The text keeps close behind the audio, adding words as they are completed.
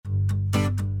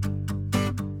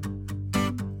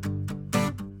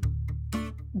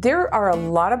There are a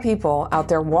lot of people out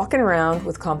there walking around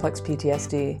with complex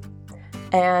PTSD,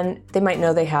 and they might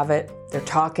know they have it, they're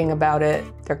talking about it,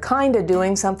 they're kind of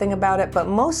doing something about it, but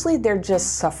mostly they're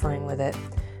just suffering with it.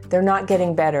 They're not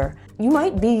getting better. You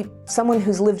might be someone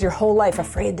who's lived your whole life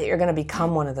afraid that you're going to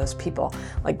become one of those people,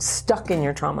 like stuck in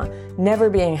your trauma, never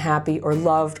being happy or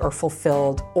loved or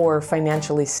fulfilled or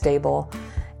financially stable.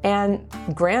 And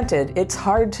granted, it's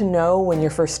hard to know when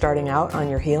you're first starting out on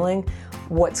your healing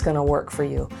what's going to work for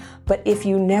you. But if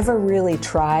you never really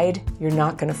tried, you're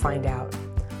not going to find out.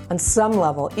 On some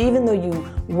level, even though you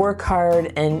work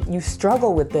hard and you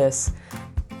struggle with this,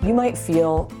 you might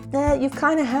feel that you've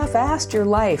kind of half-assed your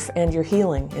life and your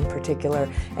healing in particular,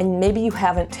 and maybe you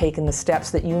haven't taken the steps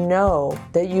that you know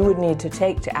that you would need to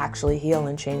take to actually heal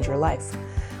and change your life.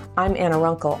 I'm Anna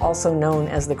Runkle, also known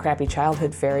as the Crappy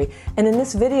Childhood Fairy, and in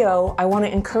this video, I want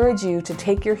to encourage you to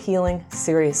take your healing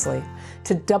seriously,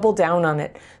 to double down on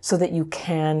it so that you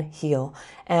can heal.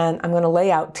 And I'm going to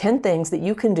lay out 10 things that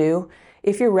you can do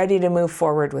if you're ready to move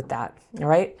forward with that, all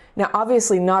right? Now,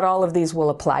 obviously, not all of these will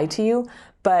apply to you,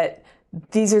 but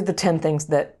these are the 10 things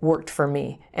that worked for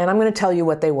me, and I'm going to tell you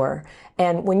what they were.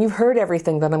 And when you've heard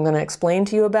everything that I'm going to explain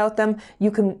to you about them,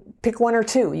 you can pick one or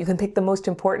two. You can pick the most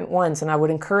important ones, and I would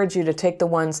encourage you to take the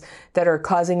ones that are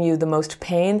causing you the most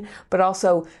pain, but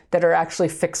also that are actually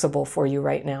fixable for you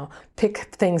right now. Pick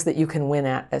things that you can win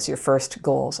at as your first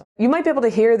goals. You might be able to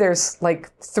hear there's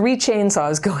like 3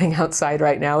 chainsaws going outside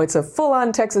right now. It's a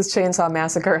full-on Texas Chainsaw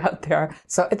Massacre out there.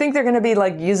 So I think they're going to be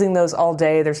like using those all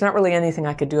day. There's not really anything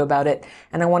I could do about it,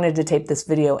 and I wanted to tape this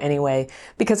video anyway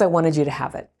because I wanted you to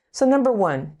have it. So number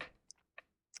 1,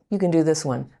 you can do this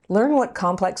one. Learn what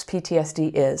complex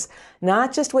PTSD is.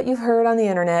 Not just what you've heard on the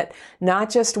internet, not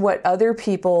just what other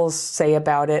people say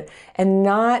about it, and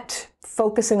not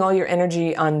focusing all your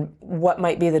energy on what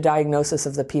might be the diagnosis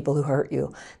of the people who hurt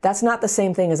you. That's not the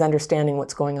same thing as understanding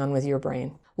what's going on with your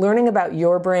brain. Learning about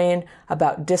your brain,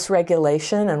 about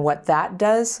dysregulation and what that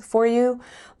does for you,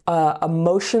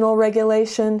 emotional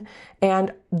regulation,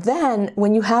 and then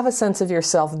when you have a sense of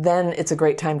yourself, then it's a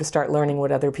great time to start learning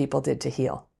what other people did to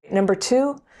heal. Number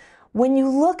 2, when you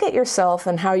look at yourself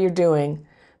and how you're doing,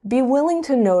 be willing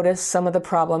to notice some of the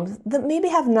problems that maybe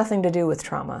have nothing to do with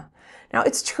trauma. Now,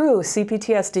 it's true,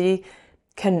 CPTSD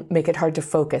can make it hard to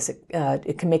focus.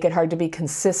 It can make it hard to be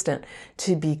consistent,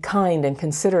 to be kind and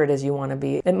considerate as you want to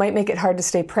be. It might make it hard to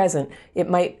stay present. It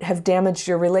might have damaged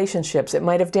your relationships. It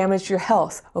might have damaged your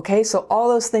health. Okay, so all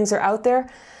those things are out there.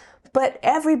 But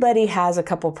everybody has a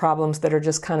couple problems that are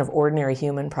just kind of ordinary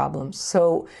human problems.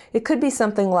 So it could be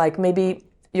something like maybe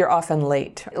you're often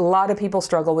late. A lot of people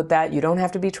struggle with that. You don't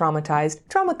have to be traumatized.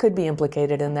 Trauma could be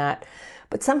implicated in that.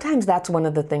 But sometimes that's one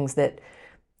of the things that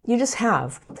you just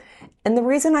have. And the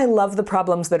reason I love the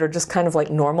problems that are just kind of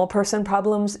like normal person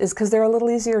problems is because they're a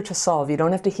little easier to solve. You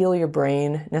don't have to heal your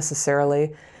brain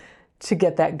necessarily to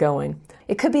get that going.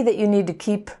 It could be that you need to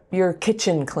keep your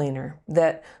kitchen cleaner,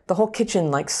 that the whole kitchen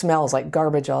like smells like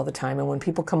garbage all the time, and when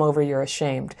people come over, you're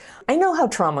ashamed. I know how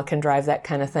trauma can drive that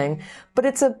kind of thing, but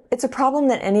it's a problem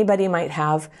that anybody might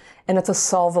have, and it's a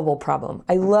solvable problem.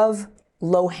 I love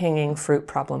low-hanging fruit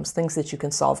problems, things that you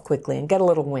can solve quickly and get a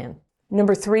little win.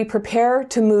 Number 3, prepare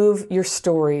to move your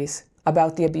stories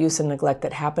about the abuse and neglect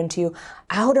that happened to you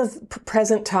out of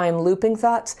present time looping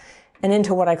thoughts and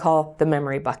into what I call the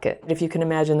memory bucket. If you can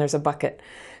imagine, there's a bucket.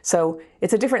 So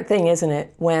it's a different thing, isn't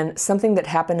it, when something that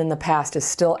happened in the past is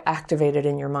still activated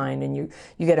in your mind, and you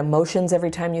get emotions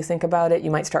every time you think about it. You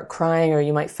might start crying, or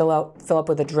you might fill up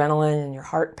with adrenaline and your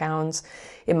heart pounds.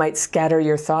 It might scatter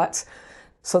your thoughts.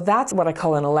 So that's what I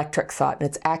call an electric thought, and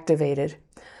it's activated.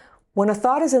 When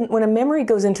a memory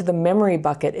goes into the memory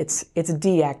bucket, it's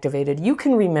deactivated. You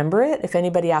can remember it. If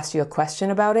anybody asks you a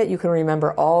question about it, you can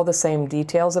remember all the same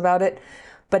details about it,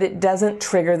 but it doesn't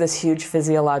trigger this huge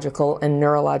physiological and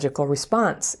neurological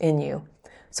response in you.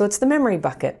 So it's the memory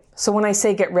bucket. So when I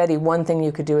say get ready, one thing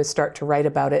you could do is start to write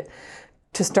about it,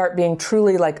 to start being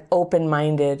truly like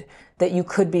open-minded that you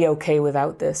could be okay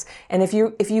without this. And if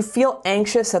you feel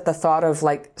anxious at the thought of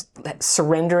like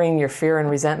surrendering your fear and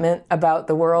resentment about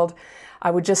the world,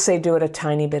 I would just say do it a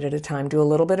tiny bit at a time. Do a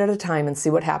little bit at a time and see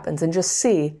what happens, and just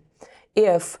see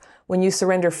if when you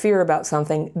surrender fear about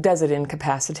something, does it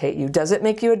incapacitate you? Does it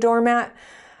make you a doormat?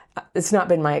 It's not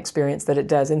been my experience that it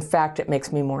does. In fact, it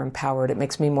makes me more empowered. It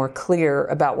makes me more clear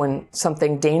about when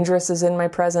something dangerous is in my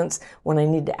presence, when I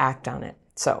need to act on it.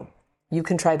 So you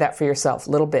can try that for yourself,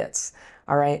 little bits,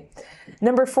 all right?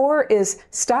 Number 4 is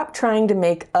stop trying to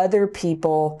make other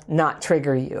people not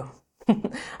trigger you,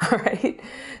 all right?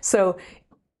 So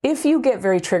If you get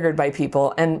very triggered by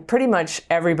people, and pretty much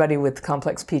everybody with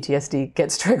complex PTSD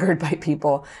gets triggered by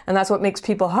people, and that's what makes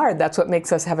people hard. That's what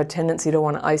makes us have a tendency to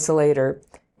want to isolate or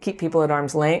keep people at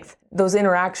arm's length. Those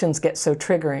interactions get so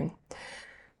triggering.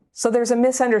 So there's a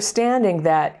misunderstanding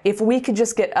that if we could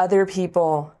just get other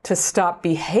people to stop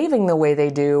behaving the way they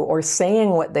do, or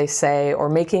saying what they say, or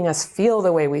making us feel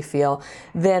the way we feel,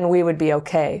 then we would be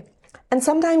okay. And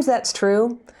sometimes that's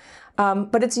true.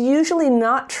 But it's usually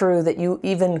not true that you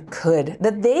even could,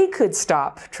 that they could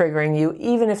stop triggering you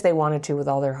even if they wanted to with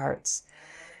all their hearts.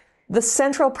 The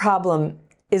central problem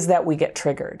is that we get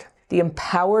triggered. The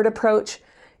empowered approach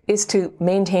is to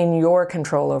maintain your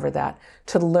control over that,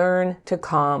 to learn to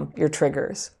calm your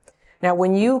triggers. Now,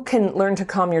 when you can learn to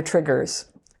calm your triggers,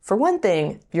 for one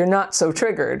thing, you're not so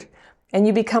triggered, and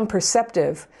you become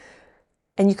perceptive,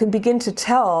 and you can begin to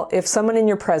tell if someone in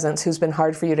your presence who's been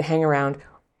hard for you to hang around,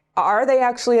 are they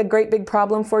actually a great big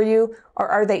problem for you, or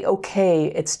are they okay?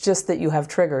 It's just that you have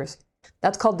triggers.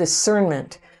 That's called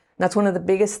discernment. That's one of the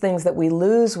biggest things that we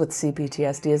lose with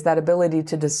CPTSD, is that ability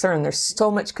to discern. There's so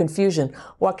much confusion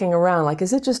walking around, like,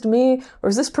 is it just me, or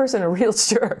is this person a real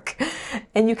jerk?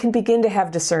 And you can begin to have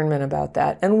discernment about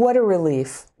that. And what a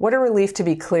relief. What a relief to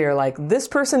be clear, like, this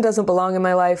person doesn't belong in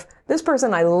my life. This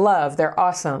person I love, they're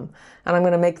awesome. And I'm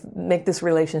going to make this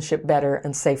relationship better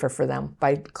and safer for them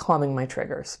by calming my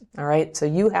triggers. All right? So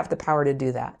you have the power to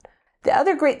do that. The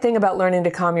other great thing about learning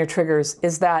to calm your triggers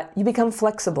is that you become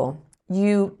flexible.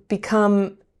 You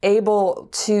become able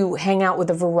to hang out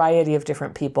with a variety of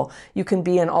different people. You can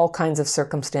be in all kinds of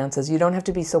circumstances. You don't have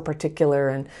to be so particular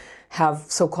and have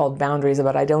so-called boundaries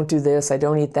about, I don't do this, I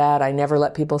don't eat that, I never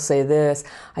let people say this,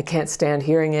 I can't stand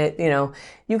hearing it. You know,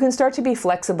 you can start to be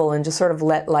flexible and just sort of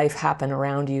let life happen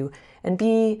around you and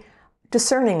be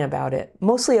discerning about it,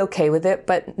 mostly okay with it,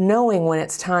 but knowing when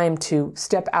it's time to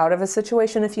step out of a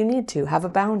situation if you need to, have a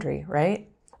boundary, right?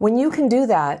 When you can do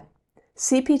that,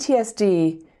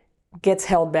 CPTSD gets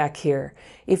held back here.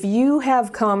 If you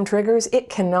have calm triggers, it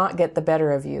cannot get the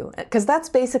better of you, because that's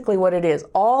basically what it is.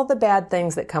 All the bad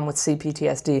things that come with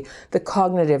CPTSD, the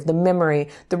cognitive, the memory,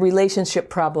 the relationship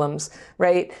problems,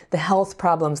 right? The health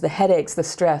problems, the headaches, the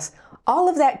stress, all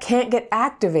of that can't get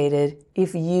activated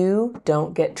if you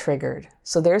don't get triggered.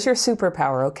 So there's your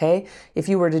superpower, okay? If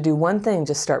you were to do one thing,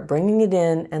 just start bringing it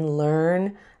in and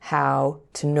learn how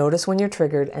to notice when you're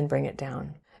triggered and bring it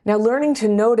down. Now, learning to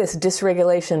notice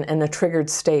dysregulation and a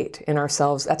triggered state in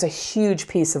ourselves, that's a huge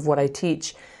piece of what I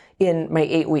teach in my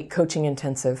 8-week coaching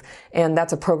intensive. And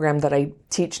that's a program that I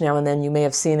teach now and then. You may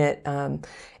have seen it.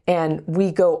 And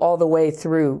we go all the way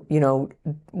through, you know,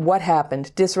 what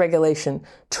happened, dysregulation,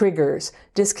 triggers,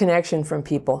 disconnection from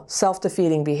people,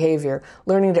 self-defeating behavior,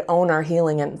 learning to own our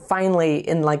healing. And finally,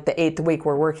 in like the 8th week,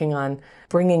 we're working on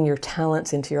bringing your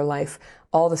talents into your life.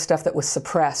 All the stuff that was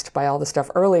suppressed by all the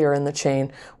stuff earlier in the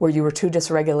chain where you were too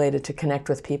dysregulated to connect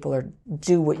with people or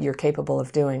do what you're capable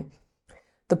of doing.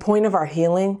 The point of our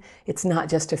healing, it's not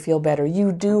just to feel better.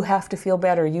 You do have to feel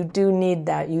better. You do need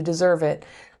that. You deserve it.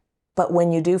 But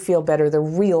when you do feel better, the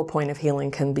real point of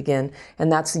healing can begin.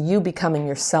 And that's you becoming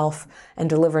yourself and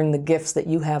delivering the gifts that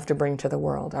you have to bring to the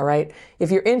world. All right.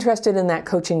 If you're interested in that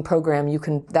coaching program,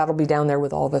 that'll be down there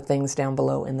with all the things down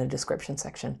below in the description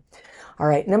section. All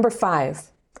right, number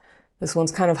 5. This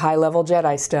one's kind of high-level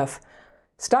Jedi stuff.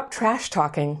 Stop trash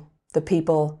talking the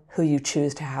people who you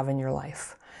choose to have in your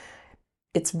life.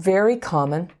 It's very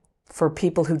common for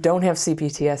people who don't have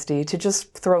CPTSD to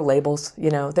just throw labels. You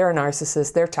know, they're a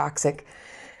narcissist, they're toxic.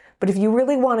 But if you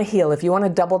really want to heal, if you want to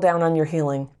double down on your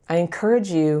healing, I encourage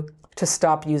you to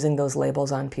stop using those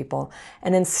labels on people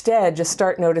and instead just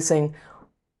start noticing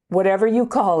whatever you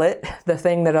call it, the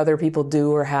thing that other people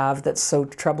do or have that's so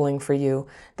troubling for you,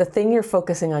 the thing you're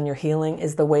focusing on your healing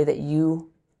is the way that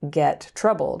you get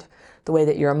troubled, the way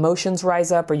that your emotions rise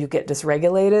up or you get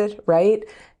dysregulated, right?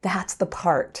 That's the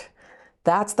part.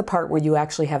 That's the part where you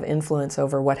actually have influence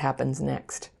over what happens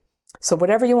next. So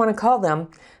whatever you want to call them,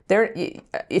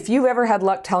 if you've ever had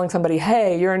luck telling somebody,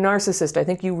 hey, you're a narcissist, I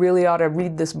think you really ought to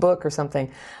read this book or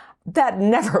something, that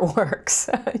never works.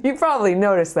 You probably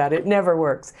noticed that. It never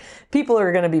works. People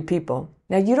are going to be people.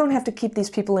 Now, you don't have to keep these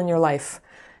people in your life.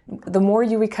 The more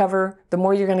you recover, the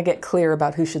more you're going to get clear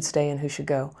about who should stay and who should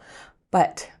go.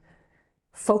 But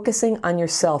focusing on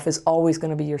yourself is always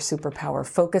going to be your superpower.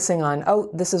 Focusing on,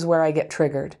 oh, this is where I get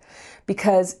triggered.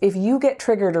 Because if you get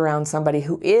triggered around somebody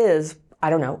who is, I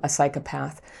don't know, a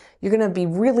psychopath, you're going to be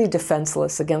really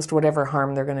defenseless against whatever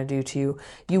harm they're going to do to you.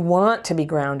 You want to be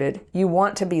grounded. You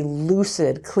want to be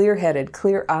lucid, clear-headed,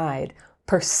 clear-eyed,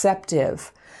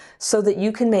 perceptive, so that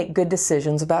you can make good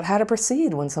decisions about how to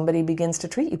proceed when somebody begins to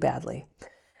treat you badly.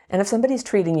 And if somebody's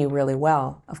treating you really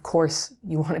well, of course,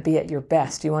 you want to be at your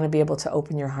best. You want to be able to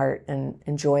open your heart and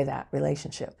enjoy that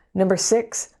relationship. Number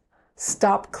 6,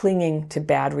 stop clinging to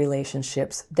bad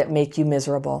relationships that make you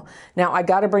miserable. Now, I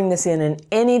got to bring this in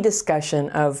any discussion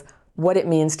of what it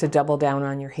means to double down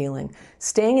on your healing.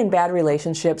 Staying in bad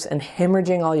relationships and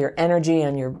hemorrhaging all your energy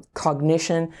and your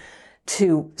cognition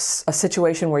to a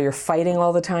situation where you're fighting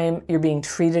all the time, you're being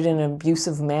treated in an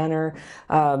abusive manner,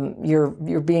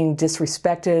 you're being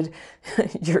disrespected,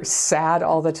 you're sad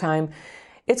all the time.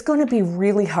 It's going to be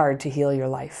really hard to heal your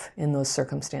life in those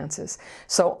circumstances.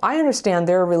 So I understand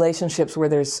there are relationships where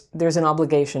there's an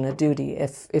obligation, a duty.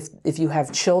 If you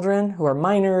have children who are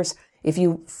minors, if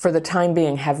you, for the time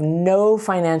being, have no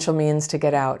financial means to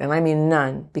get out, and I mean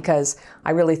none, because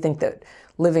I really think that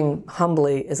living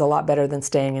humbly is a lot better than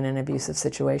staying in an abusive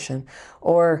situation.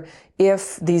 Or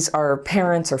if these are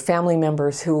parents or family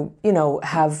members who,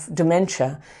 have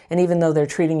dementia, and even though they're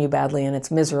treating you badly and it's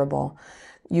miserable,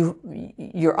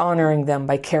 you're honoring them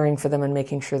by caring for them and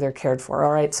making sure they're cared for.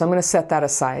 All right, so I'm going to set that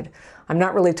aside. I'm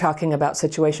not really talking about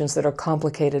situations that are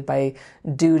complicated by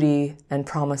duty and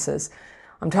promises.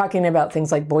 I'm talking about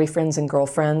things like boyfriends and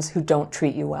girlfriends who don't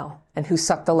treat you well and who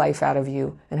suck the life out of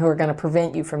you and who are going to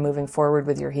prevent you from moving forward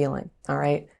with your healing. All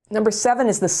right. Number 7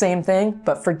 is the same thing,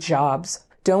 but for jobs.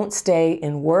 Don't stay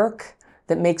in work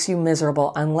that makes you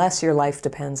miserable unless your life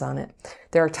depends on it.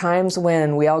 There are times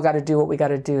when we all got to do what we got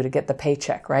to do to get the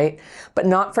paycheck, right? But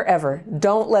not forever.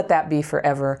 Don't let that be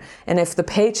forever. And if the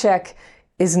paycheck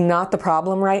is not the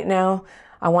problem right now,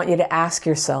 I want you to ask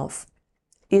yourself,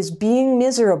 is being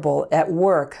miserable at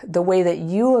work the way that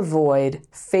you avoid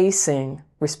facing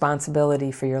responsibility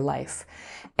for your life?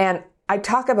 And I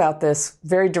talk about this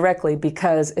very directly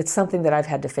because it's something that I've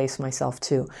had to face myself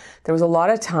too. There was a lot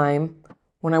of time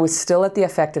when I was still at the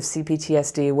effect of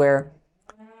CPTSD where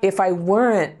if I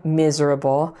weren't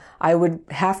miserable, I would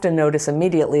have to notice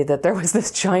immediately that there was this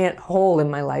giant hole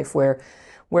in my life where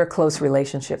close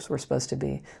relationships were supposed to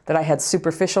be, that I had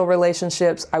superficial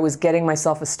relationships. I was getting my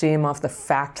self-esteem off the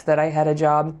fact that I had a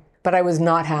job, but I was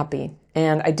not happy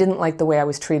and I didn't like the way I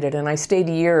was treated. And I stayed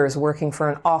years working for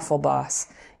an awful boss,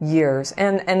 years.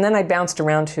 And then I bounced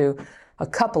around to a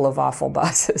couple of awful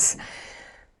bosses.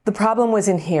 The problem was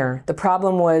in here. The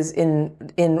problem was in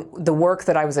the work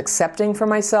that I was accepting for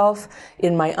myself,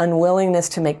 in my unwillingness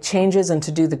to make changes and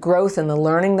to do the growth and the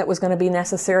learning that was going to be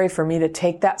necessary for me to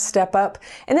take that step up.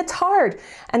 And it's hard.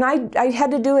 And I had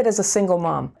to do it as a single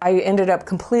mom. I ended up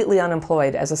completely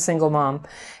unemployed as a single mom.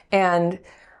 And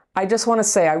I just want to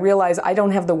say, I realize I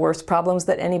don't have the worst problems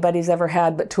that anybody's ever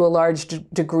had, but to a large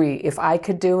degree, if I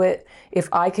could do it, if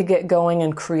I could get going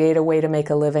and create a way to make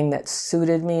a living that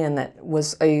suited me and that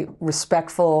was a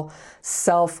respectful,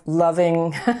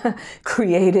 self-loving,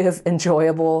 creative,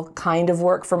 enjoyable kind of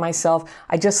work for myself,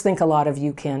 I just think a lot of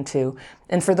you can too.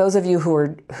 And for those of you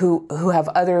who have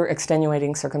other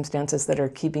extenuating circumstances that are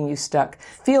keeping you stuck,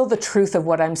 feel the truth of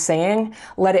what I'm saying.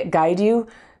 Let it guide you.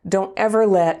 Don't ever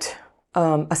let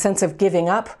a sense of giving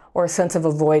up or a sense of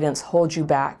avoidance hold you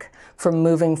back from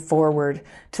moving forward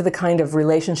to the kind of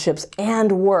relationships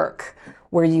and work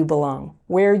where you belong,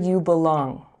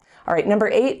 All right, number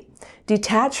 8,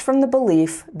 detach from the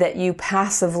belief that you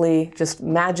passively, just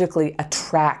magically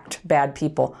attract bad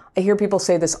people. I hear people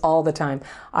say this all the time.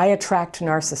 I attract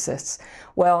narcissists.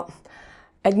 Well,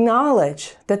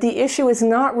 acknowledge that the issue is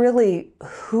not really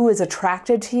who is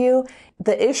attracted to you.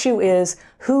 The issue is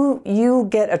who you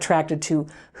get attracted to,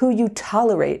 who you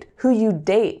tolerate, who you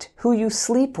date, who you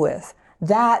sleep with.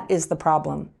 That is the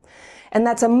problem. And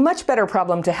that's a much better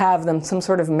problem to have than some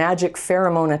sort of magic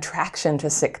pheromone attraction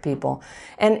to sick people.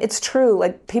 And it's true,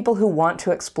 like people who want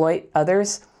to exploit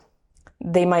others,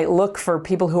 they might look for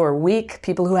people who are weak,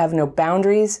 people who have no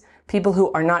boundaries, people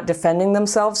who are not defending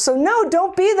themselves. So no,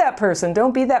 don't be that person.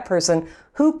 Don't be that person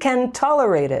who can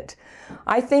tolerate it.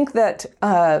 I think that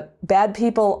bad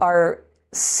people are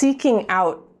seeking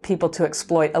out people to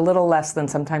exploit a little less than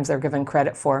sometimes they're given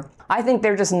credit for. I think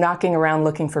they're just knocking around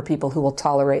looking for people who will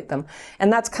tolerate them.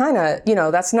 And that's kind of,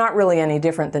 that's not really any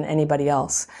different than anybody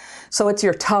else. So it's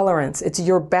your tolerance, it's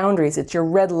your boundaries, it's your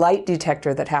red light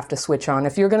detector that have to switch on.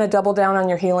 If you're going to double down on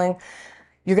your healing,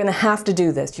 you're going to have to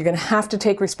do this. You're going to have to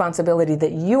take responsibility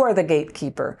that you are the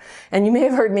gatekeeper. And you may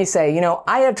have heard me say,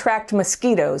 I attract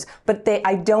mosquitoes, but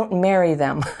I don't marry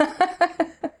them.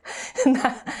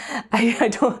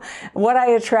 What I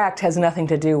attract has nothing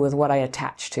to do with what I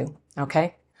attach to.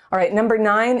 Okay? All right. Number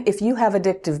 9, if you have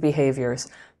addictive behaviors,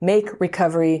 make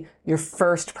recovery your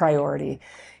first priority.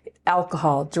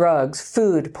 Alcohol, drugs,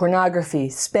 food, pornography,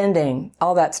 spending,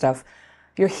 all that stuff.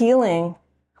 Your healing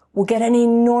will get an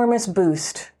enormous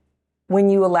boost when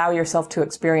you allow yourself to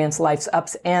experience life's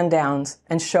ups and downs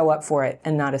and show up for it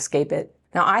and not escape it.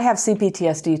 Now, I have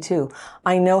CPTSD too.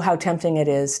 I know how tempting it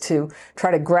is to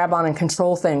try to grab on and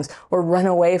control things or run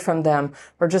away from them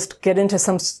or just get into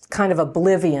some kind of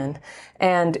oblivion.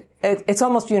 And it's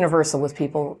almost universal with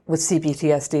people with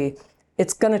CPTSD.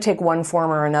 It's going to take one form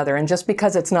or another. And just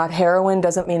because it's not heroin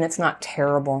doesn't mean it's not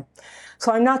terrible.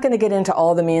 So I'm not going to get into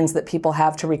all the means that people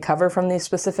have to recover from these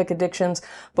specific addictions.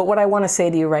 But what I want to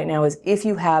say to you right now is if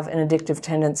you have an addictive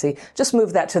tendency, just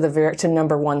move that to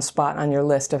number one spot on your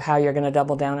list of how you're going to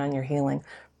double down on your healing.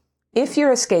 If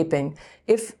you're escaping,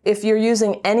 if you're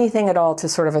using anything at all to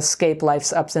sort of escape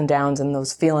life's ups and downs and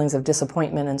those feelings of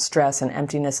disappointment and stress and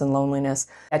emptiness and loneliness,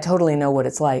 I totally know what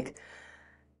it's like.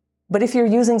 But if you're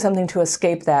using something to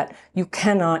escape that, you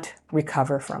cannot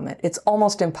recover from it. It's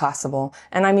almost impossible.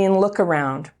 And I mean, look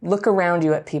around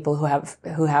you at people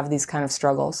who have these kind of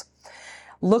struggles.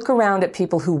 Look around at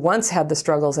people who once had the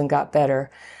struggles and got better.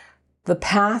 The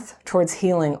path towards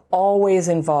healing always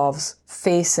involves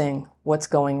facing what's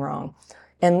going wrong.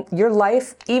 And your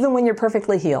life, even when you're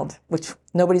perfectly healed, which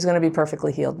nobody's going to be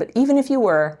perfectly healed, but even if you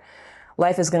were,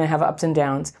 life is going to have ups and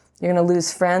downs. You're going to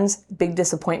lose friends, big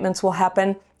disappointments will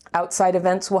happen, outside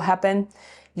events will happen.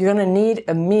 You're going to need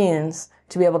a means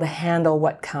to be able to handle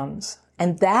what comes.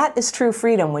 And that is true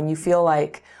freedom when you feel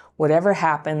like whatever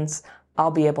happens,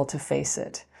 I'll be able to face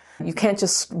it. You can't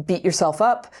just beat yourself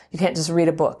up. You can't just read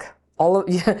a book.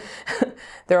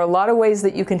 There are a lot of ways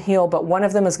that you can heal, but one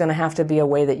of them is going to have to be a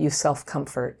way that you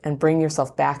self-comfort and bring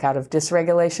yourself back out of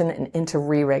dysregulation and into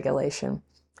re-regulation.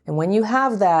 And when you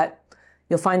have that,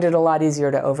 you'll find it a lot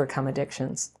easier to overcome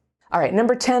addictions. All right,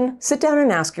 number 10, sit down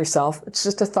and ask yourself. It's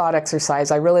just a thought exercise.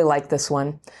 I really like this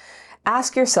one.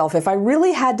 Ask yourself, if I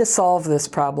really had to solve this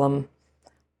problem,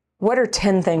 what are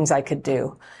 10 things I could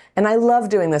do? And I love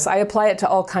doing this. I apply it to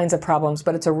all kinds of problems,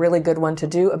 but it's a really good one to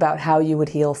do about how you would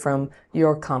heal from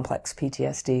your complex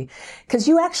PTSD. Because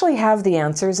you actually have the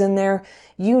answers in there.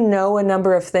 You know a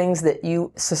number of things that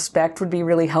you suspect would be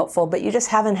really helpful, but you just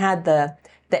haven't had the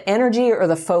energy or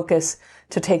the focus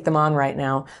to take them on right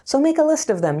now. So make a list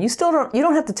of them. You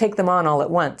don't have to take them on all at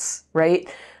once, right?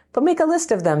 But make a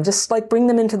list of them. Just like bring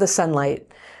them into the sunlight.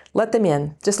 Let them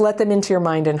in. Just let them into your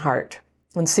mind and heart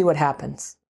and see what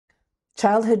happens.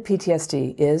 Childhood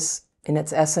PTSD is, in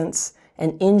its essence,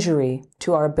 an injury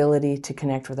to our ability to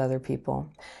connect with other people.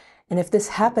 And if this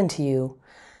happened to you,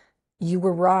 you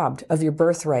were robbed of your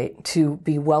birthright to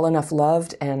be well enough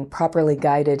loved and properly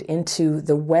guided into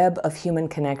the web of human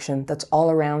connection that's all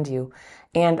around you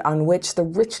and on which the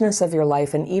richness of your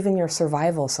life and even your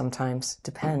survival sometimes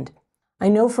depend. I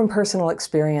know from personal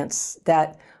experience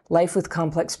that life with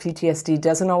complex PTSD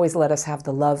doesn't always let us have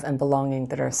the love and belonging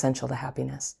that are essential to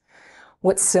happiness.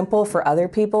 What's simple for other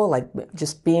people, like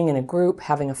just being in a group,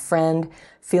 having a friend,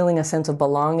 feeling a sense of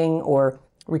belonging, or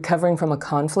recovering from a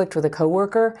conflict with a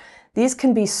coworker, these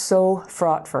can be so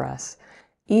fraught for us.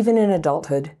 Even in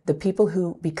adulthood, the people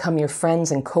who become your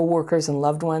friends and coworkers and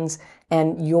loved ones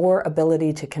and your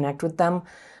ability to connect with them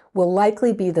will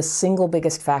likely be the single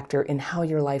biggest factor in how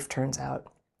your life turns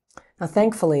out. Now,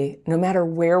 thankfully, no matter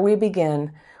where we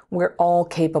begin, we're all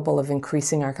capable of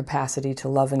increasing our capacity to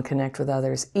love and connect with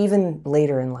others, even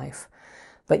later in life.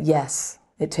 But yes,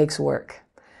 it takes work.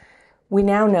 We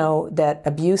now know that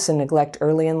abuse and neglect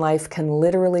early in life can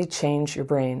literally change your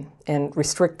brain and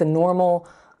restrict the normal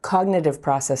cognitive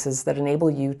processes that enable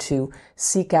you to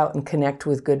seek out and connect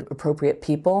with good, appropriate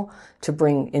people to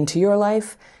bring into your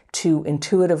life, to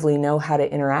intuitively know how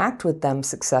to interact with them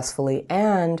successfully,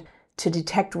 and to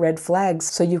detect red flags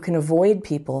so you can avoid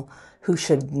people who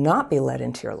should not be let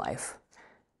into your life.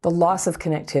 The loss of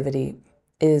connectivity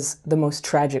is the most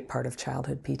tragic part of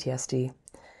childhood PTSD.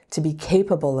 To be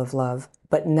capable of love,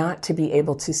 but not to be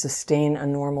able to sustain a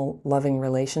normal, loving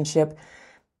relationship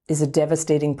is a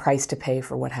devastating price to pay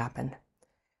for what happened.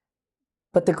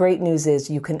 But the great news is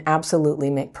you can absolutely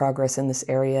make progress in this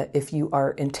area if you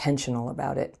are intentional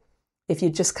about it. If you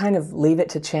just kind of leave it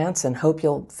to chance and hope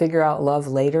you'll figure out love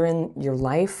later in your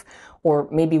life, or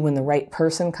maybe when the right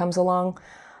person comes along,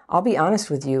 I'll be honest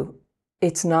with you,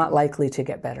 it's not likely to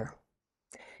get better.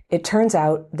 It turns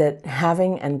out that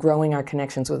having and growing our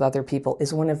connections with other people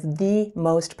is one of the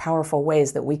most powerful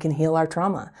ways that we can heal our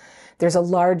trauma. There's a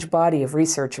large body of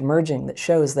research emerging that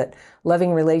shows that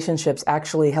loving relationships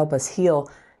actually help us heal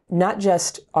not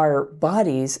just our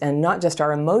bodies and not just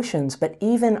our emotions, but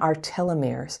even our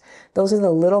telomeres. Those are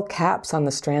the little caps on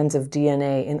the strands of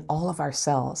DNA in all of our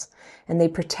cells, and they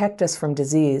protect us from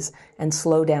disease and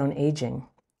slow down aging.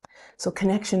 So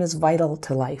connection is vital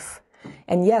to life.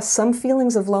 And yes, some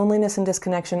feelings of loneliness and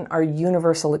disconnection are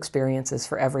universal experiences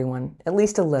for everyone, at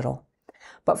least a little.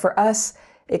 But for us,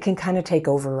 it can kind of take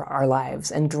over our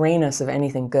lives and drain us of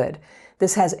anything good.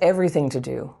 This has everything to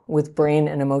do with brain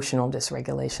and emotional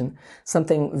dysregulation,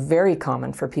 something very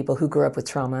common for people who grew up with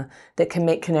trauma that can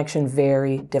make connection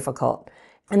very difficult.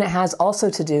 And it has also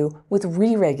to do with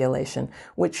re-regulation,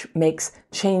 which makes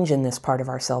change in this part of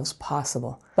ourselves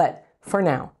possible. But for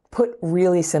now, put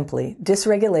really simply,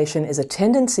 dysregulation is a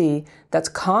tendency that's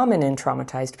common in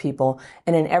traumatized people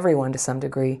and in everyone to some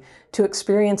degree to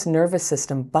experience nervous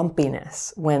system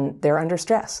bumpiness when they're under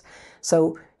stress.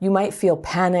 So you might feel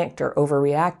panicked or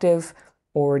overreactive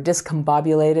or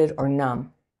discombobulated or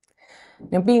numb.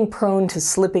 Now, being prone to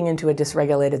slipping into a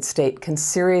dysregulated state can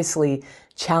seriously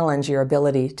challenge your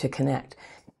ability to connect.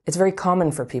 It's very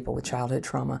common for people with childhood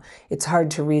trauma. It's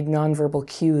hard to read nonverbal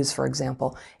cues, for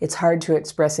example. It's hard to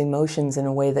express emotions in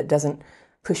a way that doesn't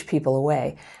push people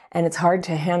away. And it's hard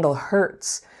to handle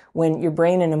hurts when your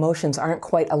brain and emotions aren't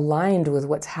quite aligned with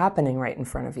what's happening right in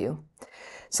front of you.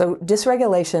 So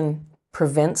dysregulation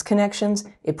prevents connections,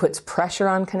 it puts pressure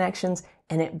on connections,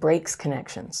 and it breaks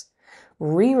connections.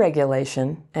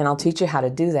 Re-regulation, and I'll teach you how to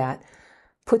do that,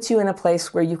 puts you in a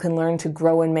place where you can learn to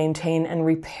grow and maintain and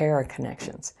repair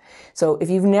connections. So if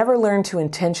you've never learned to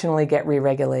intentionally get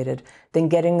re-regulated, then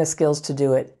getting the skills to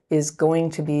do it is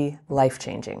going to be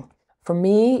life-changing. For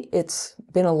me, it's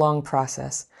been a long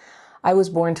process. I was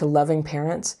born to loving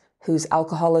parents whose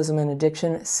alcoholism and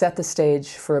addiction set the stage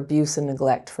for abuse and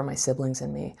neglect for my siblings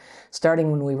and me,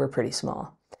 starting when we were pretty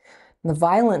small. And the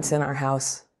violence in our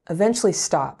house eventually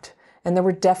stopped, and there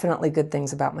were definitely good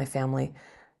things about my family,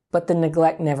 but the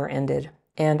neglect never ended,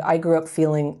 and I grew up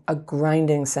feeling a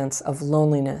grinding sense of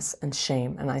loneliness and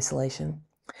shame and isolation.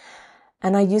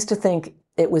 And I used to think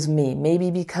it was me, maybe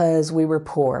because we were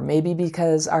poor, maybe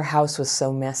because our house was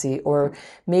so messy, or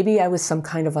maybe I was some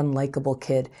kind of unlikable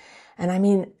kid. And I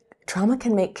mean, trauma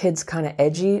can make kids kind of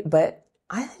edgy, but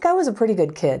I think I was a pretty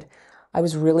good kid. I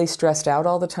was really stressed out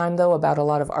all the time, though, about a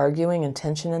lot of arguing and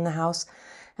tension in the house.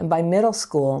 And by middle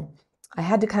school, I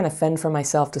had to kind of fend for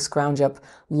myself to scrounge up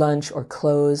lunch or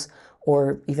clothes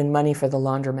or even money for the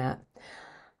laundromat.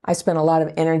 I spent a lot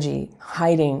of energy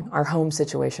hiding our home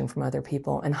situation from other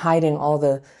people and hiding all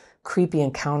the creepy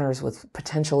encounters with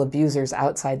potential abusers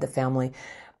outside the family.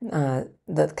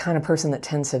 The kind of person that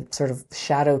tends to sort of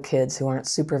shadow kids who aren't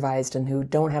supervised and who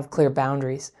don't have clear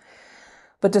boundaries.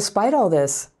 But despite all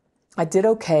this, I did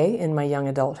okay in my young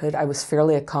adulthood. I was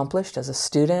fairly accomplished as a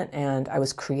student, and I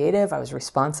was creative, I was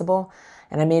responsible,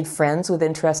 and I made friends with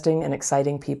interesting and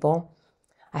exciting people.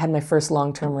 I had my first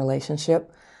long-term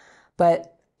relationship,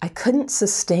 but I couldn't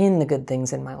sustain the good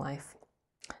things in my life.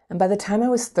 And by the time I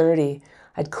was 30,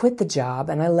 I'd quit the job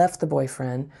and I left the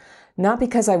boyfriend, not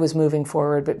because I was moving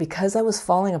forward, but because I was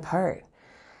falling apart.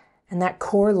 And that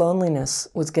core loneliness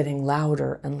was getting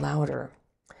louder and louder.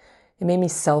 It made me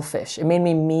selfish. It made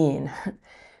me mean.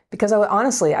 Because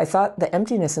honestly, I thought the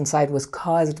emptiness inside was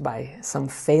caused by some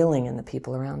failing in the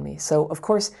people around me. So, of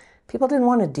course, people didn't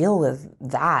want to deal with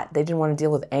that. They didn't want to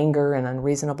deal with anger and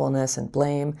unreasonableness and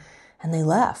blame, and they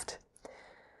left.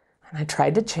 And I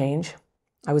tried to change.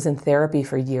 I was in therapy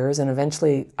for years, and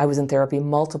eventually I was in therapy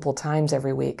multiple times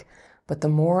every week. But the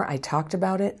more I talked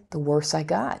about it, the worse I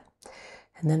got.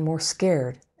 And then more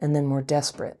scared, and then more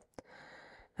desperate.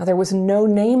 Now, there was no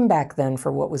name back then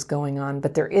for what was going on,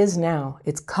 but there is now.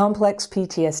 It's complex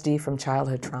PTSD from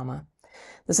childhood trauma.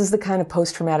 This is the kind of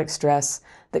post-traumatic stress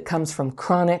that comes from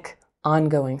chronic,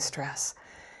 ongoing stress.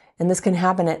 And this can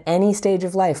happen at any stage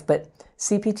of life, but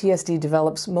CPTSD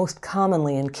develops most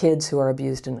commonly in kids who are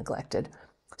abused and neglected.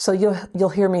 So you'll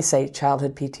hear me say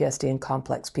childhood PTSD and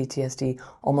complex PTSD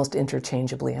almost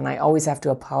interchangeably, and I always have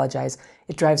to apologize.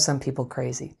 It drives some people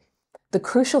crazy. The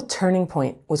crucial turning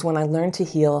point was when I learned to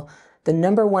heal the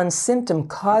number one symptom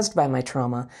caused by my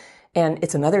trauma, and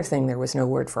it's another thing there was no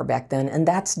word for back then, and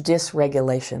that's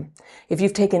dysregulation. If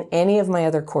you've taken any of my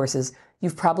other courses,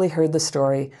 you've probably heard the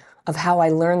story of how I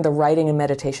learned the writing and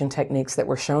meditation techniques that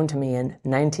were shown to me in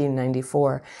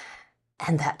 1994,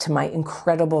 and that, to my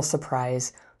incredible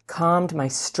surprise, calmed my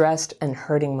stressed and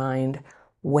hurting mind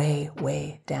way,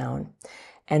 way down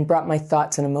and brought my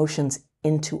thoughts and emotions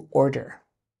into order.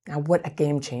 Now, what a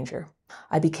game changer.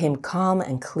 I became calm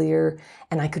and clear,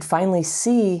 and I could finally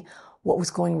see what was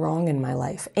going wrong in my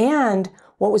life and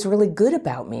what was really good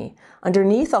about me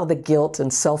underneath all the guilt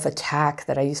and self-attack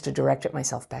that I used to direct at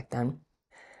myself back then.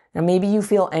 Now, maybe you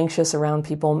feel anxious around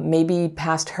people. Maybe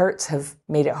past hurts have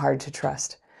made it hard to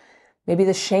trust. Maybe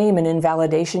the shame and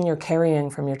invalidation you're carrying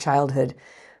from your childhood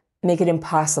make it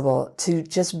impossible to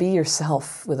just be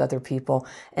yourself with other people,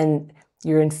 and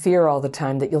you're in fear all the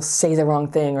time that you'll say the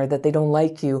wrong thing or that they don't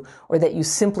like you or that you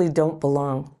simply don't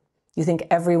belong. You think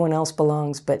everyone else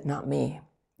belongs, but not me.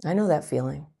 I know that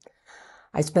feeling.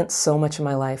 I spent so much of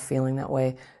my life feeling that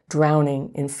way,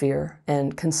 drowning in fear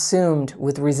and consumed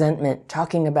with resentment,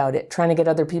 talking about it, trying to get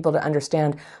other people to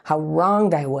understand how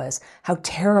wronged I was, how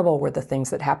terrible were the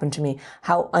things that happened to me,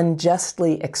 how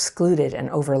unjustly excluded and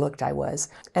overlooked I was.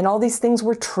 And all these things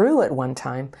were true at one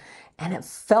time, and it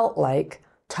felt like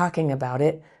talking about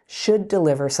it should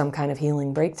deliver some kind of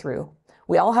healing breakthrough.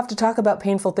 We all have to talk about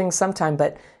painful things sometime,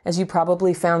 but as you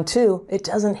probably found too, it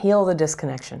doesn't heal the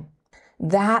disconnection.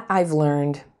 That, I've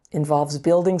learned, involves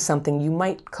building something you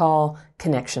might call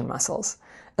connection muscles,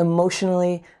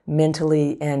 emotionally,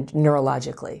 mentally, and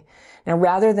neurologically. Now,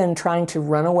 rather than trying to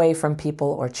run away from people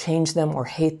or change them or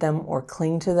hate them or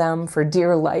cling to them for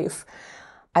dear life,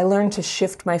 I learned to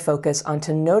shift my focus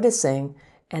onto noticing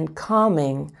and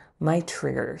calming my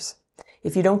triggers.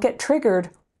 If you don't get triggered,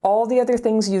 all the other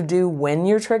things you do when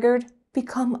you're triggered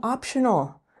become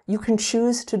optional. You can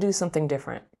choose to do something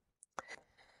different.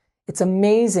 It's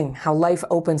amazing how life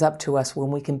opens up to us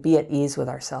when we can be at ease with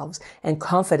ourselves and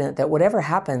confident that whatever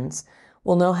happens,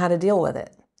 we'll know how to deal with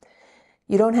it.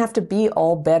 You don't have to be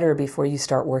all better before you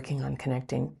start working on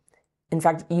connecting. In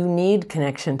fact, you need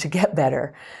connection to get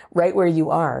better, right where you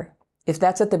are. If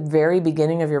that's at the very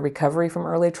beginning of your recovery from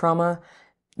early trauma,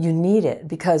 you need it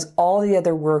because all the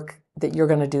other work that you're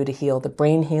going to do to heal, the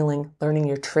brain healing, learning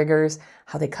your triggers,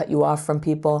 how they cut you off from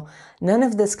people, none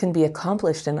of this can be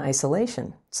accomplished in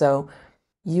isolation. So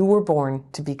you were born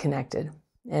to be connected.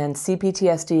 And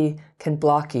CPTSD can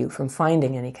block you from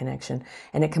finding any connection,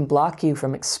 and it can block you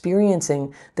from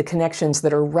experiencing the connections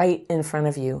that are right in front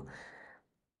of you.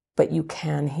 But you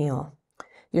can heal.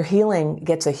 Your healing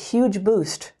gets a huge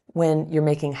boost when you're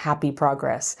making happy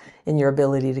progress in your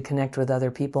ability to connect with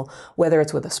other people, whether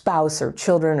it's with a spouse or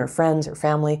children or friends or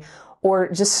family, or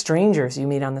just strangers you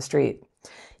meet on the street.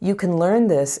 You can learn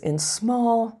this in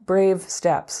small, brave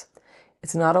steps.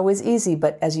 It's not always easy,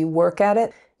 but as you work at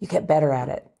it, you get better at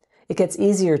it. It gets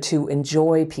easier to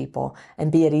enjoy people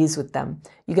and be at ease with them.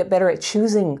 You get better at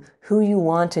choosing who you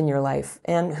want in your life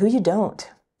and who you don't.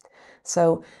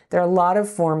 So there are a lot of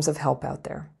forms of help out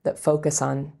there that focus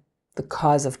on the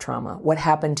cause of trauma, what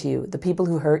happened to you, the people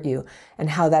who hurt you, and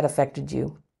how that affected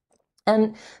you.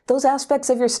 And those aspects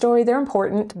of your story, they're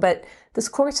important, but this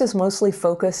course is mostly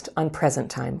focused on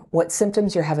present time, what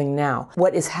symptoms you're having now,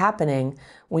 what is happening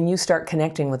when you start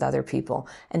connecting with other people,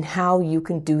 and how you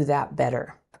can do that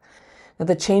better. Now,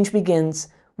 the change begins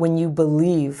when you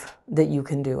believe that you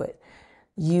can do it.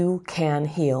 You can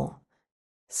heal.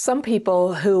 Some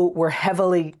people who were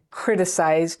heavily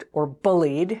criticized or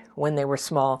bullied when they were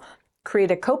small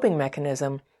create a coping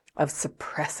mechanism of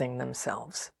suppressing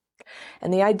themselves.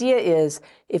 And the idea is,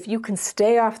 if you can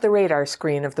stay off the radar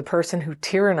screen of the person who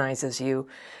tyrannizes you,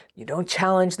 you don't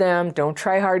challenge them, don't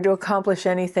try hard to accomplish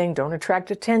anything, don't attract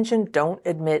attention, don't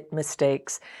admit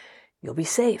mistakes, you'll be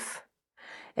safe.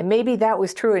 And maybe that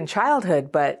was true in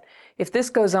childhood, but if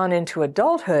this goes on into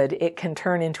adulthood, it can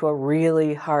turn into a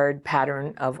really hard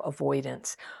pattern of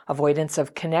avoidance. Avoidance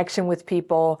of connection with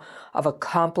people, of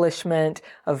accomplishment,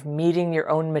 of meeting your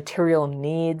own material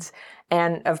needs,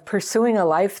 and of pursuing a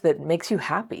life that makes you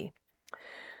happy.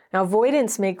 Now,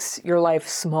 avoidance makes your life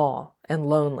small and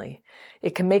lonely.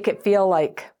 It can make it feel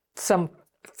like some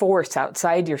force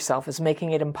outside yourself is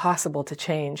making it impossible to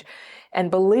change. And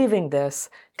believing this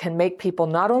can make people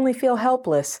not only feel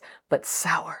helpless, but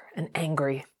sour and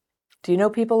angry. Do you know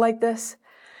people like this?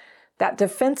 That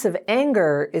defensive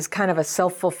anger is kind of a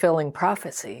self-fulfilling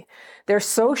prophecy. They're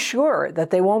so sure that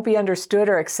they won't be understood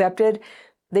or accepted,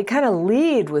 they kind of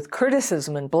lead with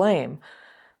criticism and blame.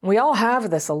 We all have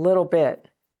this a little bit.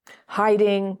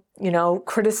 Hiding,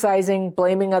 criticizing,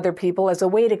 blaming other people as a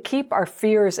way to keep our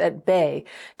fears at bay,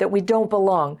 that we don't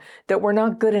belong, that we're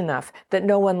not good enough, that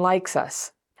no one likes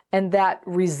us. And that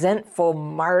resentful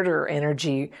martyr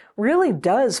energy really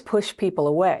does push people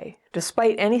away.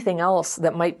 Despite anything else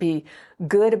that might be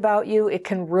good about you, it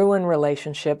can ruin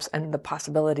relationships and the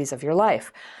possibilities of your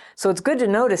life. So it's good to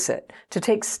notice it, to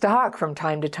take stock from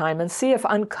time to time and see if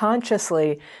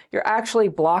unconsciously you're actually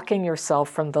blocking yourself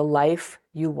from the life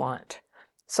you want.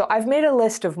 So I've made a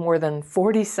list of more than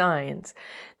 40 signs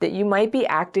that you might be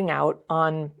acting out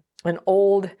on an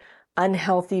old,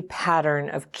 unhealthy pattern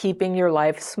of keeping your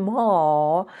life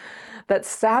small that's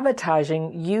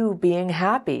sabotaging you being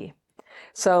happy.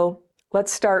 So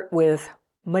let's start with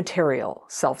material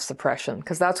self-suppression,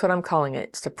 because that's what I'm calling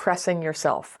it, suppressing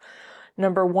yourself.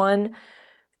 Number one,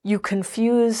 you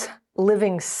confuse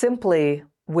living simply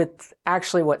with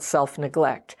actually what's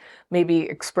self-neglect. Maybe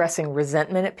expressing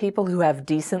resentment at people who have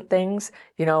decent things,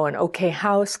 an okay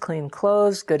house, clean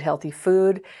clothes, good healthy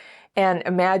food, and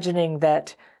imagining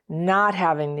that not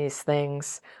having these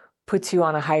things puts you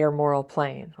on a higher moral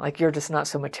plane, like you're just not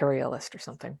so materialist or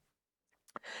something.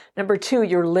 Number 2,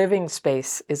 your living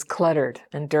space is cluttered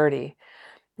and dirty.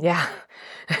 Yeah,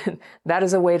 that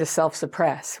is a way to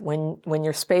self-suppress. When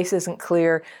your space isn't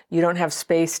clear, you don't have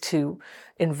space to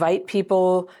invite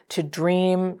people, to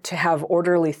dream, to have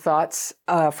orderly thoughts.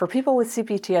 For people with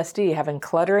CPTSD, having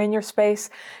clutter in your space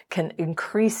can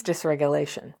increase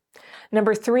dysregulation.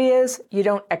 Number 3 is you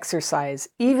don't exercise,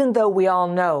 even though we all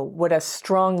know what a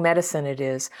strong medicine it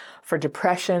is for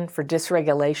depression, for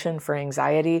dysregulation, for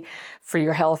anxiety, for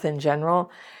your health in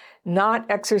general. Not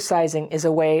exercising is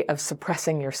a way of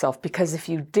suppressing yourself, because if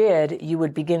you did, you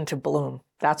would begin to bloom.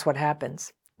 That's what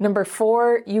happens. Number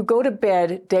 4, you go to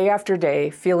bed day after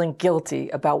day feeling guilty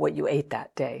about what you ate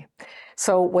that day.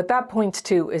 So what that points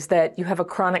to is that you have a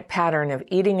chronic pattern of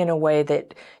eating in a way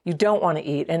that you don't want to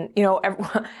eat. And,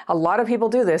 a lot of people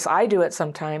do this. I do it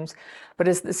sometimes. But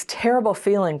it's this terrible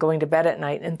feeling going to bed at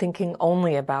night and thinking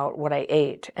only about what I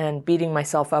ate and beating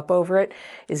myself up over it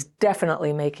is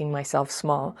definitely making myself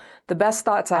small. The best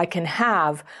thoughts I can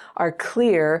have are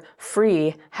clear,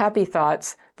 free, happy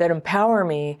thoughts that empower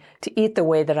me to eat the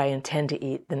way that I intend to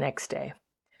eat the next day.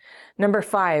 Number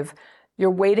 5, you're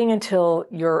waiting until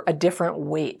you're a different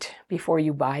weight before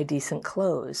you buy decent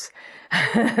clothes.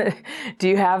 Do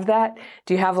you have that?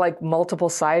 Do you have like multiple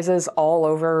sizes all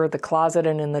over the closet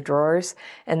and in the drawers?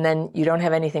 And then you don't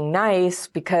have anything nice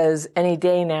because any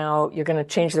day now you're going to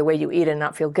change the way you eat and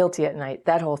not feel guilty at night.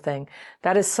 That whole thing.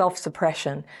 That is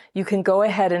self-suppression. You can go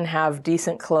ahead and have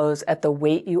decent clothes at the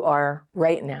weight you are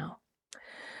right now.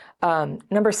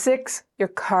 Number 6, your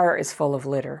car is full of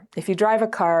litter. If you drive a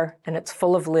car and it's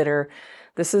full of litter,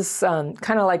 this is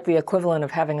kind of like the equivalent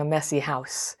of having a messy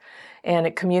house. And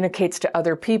it communicates to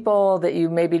other people that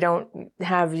you maybe don't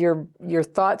have your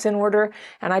thoughts in order.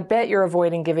 And I bet you're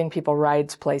avoiding giving people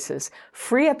rides places.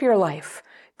 Free up your life.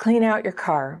 Clean out your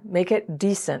car. Make it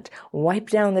decent.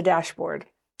 Wipe down the dashboard.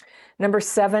 Number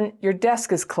 7, your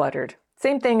desk is cluttered.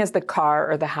 Same thing as the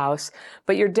car or the house,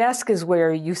 but your desk is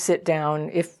where you sit down.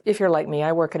 If you're like me,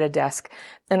 I work at a desk,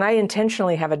 and I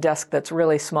intentionally have a desk that's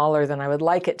really smaller than I would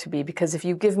like it to be, because if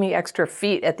you give me extra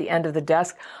feet at the end of the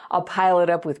desk, I'll pile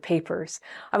it up with papers.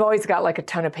 I've always got like a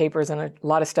ton of papers and a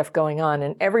lot of stuff going on,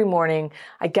 and every morning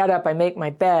I get up, I make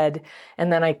my bed,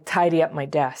 and then I tidy up my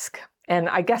desk. And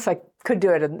I guess I could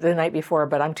do it the night before,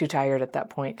 but I'm too tired at that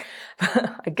point.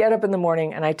 I get up in the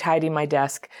morning and I tidy my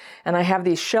desk, and I have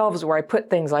these shelves where I put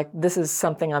things like, this is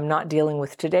something I'm not dealing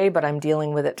with today, but I'm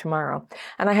dealing with it tomorrow.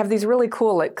 And I have these really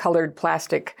cool like colored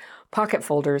plastic pocket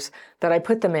folders that I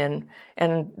put them in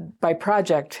and by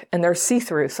project, and they're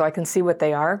see-through so I can see what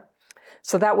they are.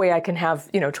 So that way I can have,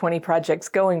 20 projects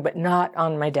going, but not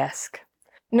on my desk.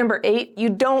 Number 8, you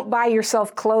don't buy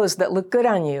yourself clothes that look good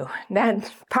on you. That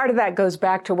part of that goes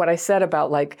back to what I said about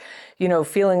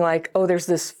feeling like, oh, there's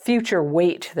this future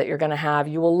weight that you're going to have.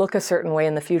 You will look a certain way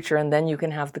in the future and then you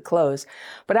can have the clothes.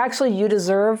 But actually you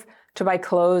deserve to buy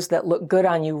clothes that look good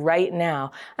on you right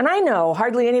now. And I know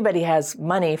hardly anybody has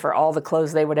money for all the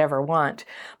clothes they would ever want.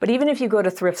 But even if you go to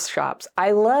thrift shops,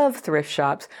 I love thrift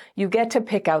shops, you get to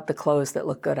pick out the clothes that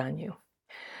look good on you.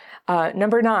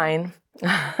 Number 9,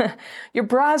 your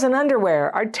bras and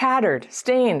underwear are tattered,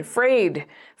 stained, frayed,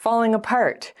 falling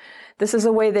apart. This is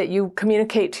a way that you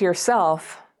communicate to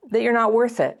yourself that you're not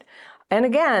worth it. And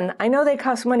again, I know they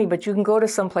cost money, but you can go to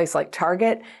some place like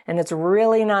Target, and it's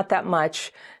really not that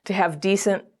much to have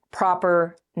decent,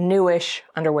 proper, newish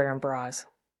underwear and bras.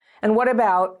 And what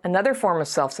about another form of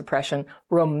self-suppression,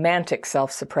 romantic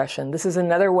self-suppression? This is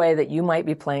another way that you might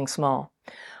be playing small.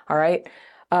 All right?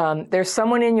 There's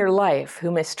someone in your life who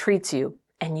mistreats you,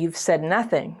 and you've said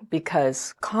nothing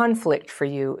because conflict for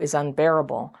you is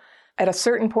unbearable. At a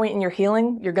certain point in your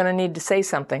healing, you're going to need to say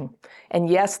something. And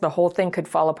yes, the whole thing could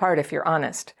fall apart if you're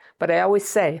honest. But I always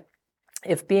say,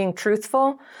 if being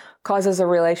truthful causes a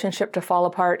relationship to fall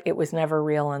apart, it was never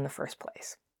real in the first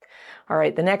place. All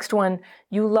right, the next one,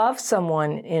 you love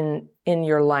someone in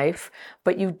your life,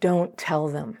 but you don't tell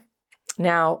them.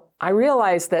 Now, I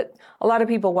realize that a lot of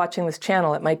people watching this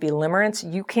channel, it might be limerence.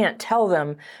 You can't tell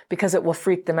them because it will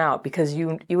freak them out, because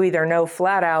you either know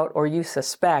flat out or you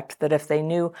suspect that if they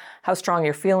knew how strong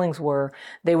your feelings were,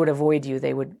 they would avoid you.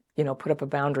 They would, put up a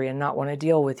boundary and not want to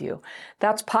deal with you.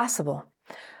 That's possible.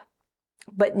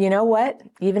 But you know what?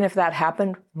 Even if that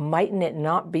happened, mightn't it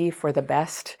not be for the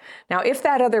best? Now, if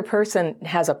that other person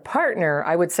has a partner,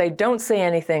 I would say don't say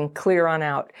anything, clear on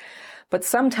out. But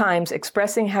sometimes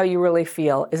expressing how you really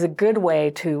feel is a good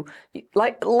way to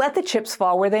let the chips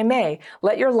fall where they may.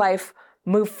 Let your life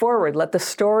Move forward. Let the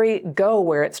story go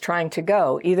where it's trying to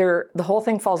go. Either the whole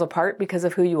thing falls apart because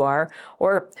of who you are,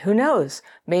 or who knows,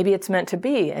 maybe it's meant to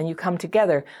be and you come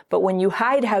together. But when you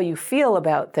hide how you feel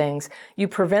about things, you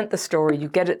prevent the story, you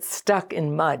get it stuck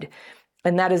in mud.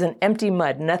 And that is an empty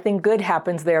mud. Nothing good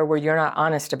happens there where you're not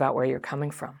honest about where you're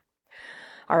coming from.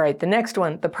 All right, the next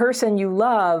one, the person you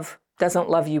love doesn't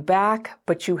love you back,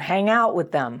 but you hang out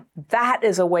with them. That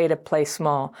is a way to play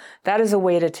small. That is a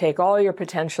way to take all your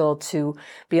potential to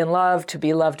be in love, to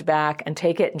be loved back, and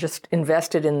take it and just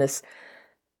invest it in this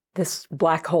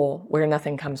black hole where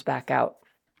nothing comes back out.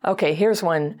 Okay, here's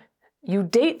one. You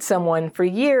date someone for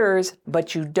years,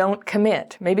 but you don't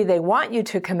commit. Maybe they want you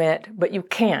to commit, but you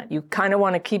can't. You kind of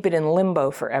want to keep it in limbo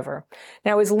forever.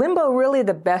 Now, is limbo really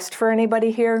the best for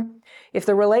anybody here? If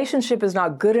the relationship is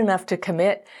not good enough to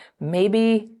commit,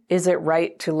 maybe is it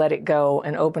right to let it go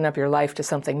and open up your life to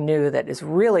something new that is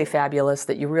really fabulous,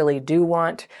 that you really do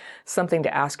want? Something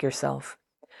to ask yourself.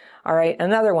 All right,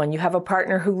 another one. You have a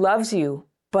partner who loves you,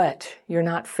 but you're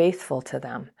not faithful to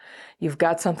them. You've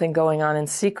got something going on in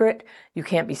secret. You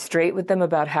can't be straight with them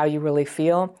about how you really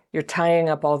feel. You're tying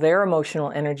up all their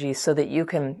emotional energy so that you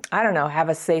can, have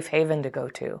a safe haven to go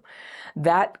to.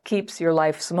 That keeps your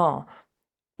life small.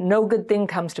 No good thing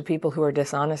comes to people who are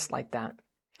dishonest like that.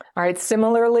 All right,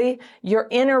 similarly, you're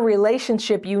in a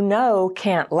relationship you know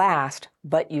can't last,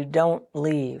 but you don't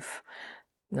leave.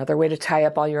 Another way to tie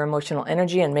up all your emotional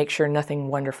energy and make sure nothing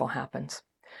wonderful happens.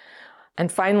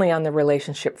 And finally, on the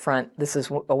relationship front, this is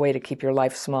a way to keep your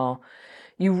life small.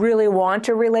 You really want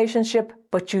a relationship,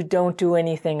 but you don't do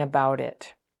anything about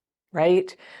it,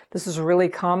 right? This is really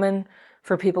common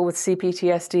for people with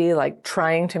CPTSD, like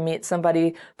trying to meet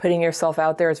somebody, putting yourself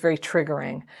out there is very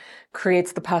triggering.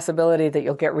 Creates the possibility that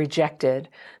you'll get rejected,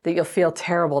 that you'll feel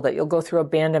terrible, that you'll go through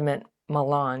abandonment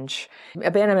melange.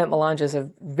 Abandonment melange is a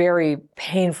very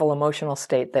painful emotional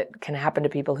state that can happen to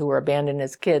people who were abandoned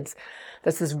as kids.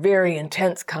 That's this very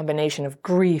intense combination of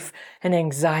grief and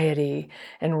anxiety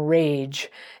and rage.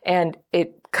 And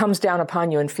it comes down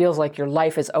upon you and feels like your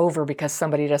life is over because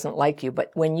somebody doesn't like you.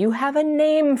 But when you have a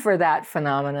name for that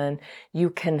phenomenon, you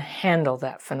can handle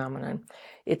that phenomenon.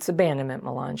 It's abandonment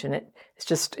melange, and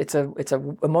it's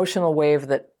a emotional wave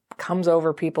that comes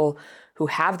over people who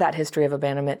have that history of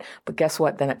abandonment. But guess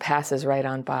what? Then it passes right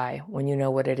on by when you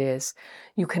know what it is.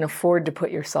 You can afford to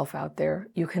put yourself out there.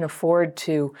 You can afford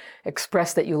to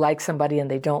express that you like somebody and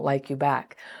they don't like you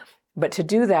back. But to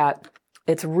do that,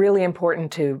 it's really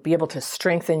important to be able to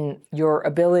strengthen your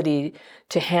ability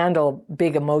to handle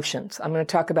big emotions. I'm going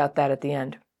to talk about that at the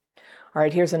end. All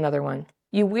right, here's another one.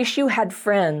 You wish you had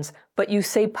friends, but you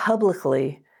say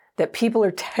publicly that people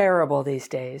are terrible these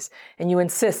days, and you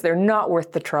insist they're not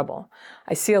worth the trouble.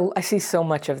 I see so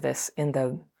much of this in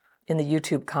the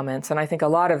YouTube comments, and I think a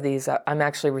lot of these, I'm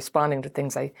actually responding to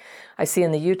things I see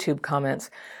in the YouTube comments.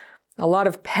 A lot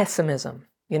of pessimism.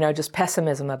 Just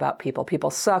pessimism about people. People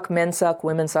suck, men suck,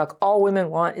 women suck. All women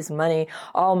want is money.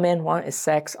 All men want is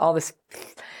sex. All this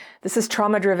is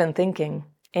trauma-driven thinking.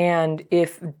 And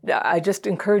I just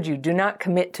encourage you, do not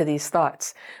commit to these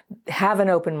thoughts. Have an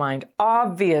open mind.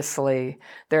 Obviously,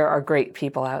 there are great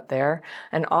people out there.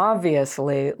 And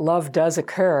obviously, love does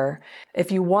occur.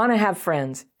 If you want to have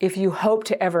friends, if you hope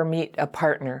to ever meet a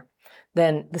partner,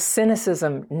 then the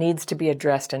cynicism needs to be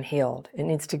addressed and healed. It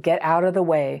needs to get out of the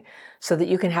way so that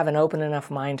you can have an open enough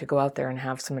mind to go out there and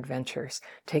have some adventures,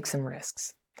 take some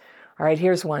risks. All right,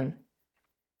 here's one.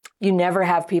 You never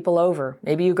have people over.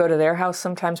 Maybe you go to their house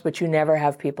sometimes, but you never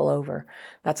have people over.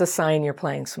 That's a sign you're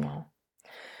playing small.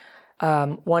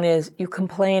 One is you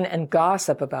complain and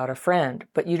gossip about a friend,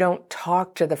 but you don't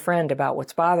talk to the friend about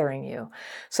what's bothering you.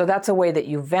 So that's a way that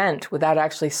you vent without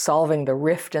actually solving the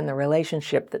rift in the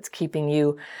relationship that's keeping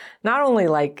you not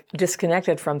only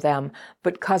disconnected from them,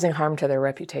 but causing harm to their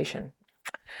reputation.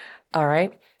 All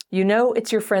right.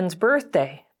 It's your friend's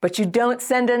birthday, but you don't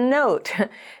send a note.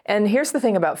 And here's the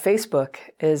thing about Facebook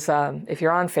is if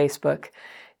you're on Facebook,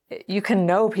 you can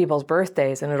know people's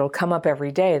birthdays and it'll come up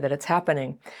every day that it's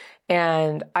happening.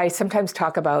 And I sometimes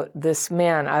talk about this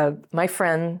man, my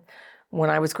friend, when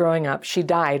I was growing up, she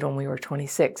died when we were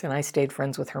 26 and I stayed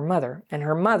friends with her mother. And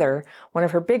her mother, one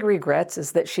of her big regrets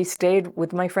is that she stayed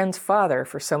with my friend's father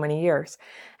for so many years.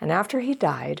 And after he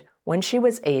died, when she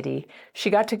was 80, she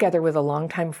got together with a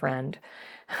longtime friend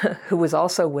who was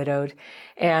also widowed,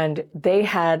 and they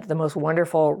had the most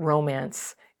wonderful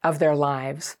romance of their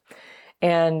lives.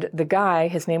 And the guy,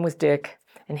 his name was Dick,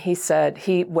 And he said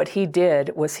what he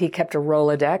did was he kept a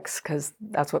Rolodex, because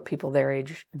that's what people their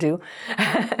age do,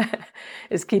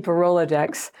 is keep a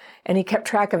Rolodex. And he kept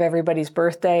track of everybody's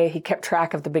birthday. He kept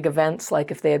track of the big events,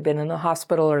 like if they had been in the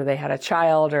hospital or they had a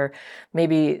child or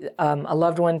maybe a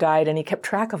loved one died. And he kept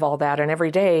track of all that. And every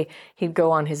day he'd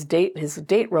go on his date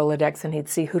Rolodex, and he'd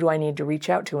see, who do I need to reach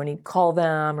out to? And he'd call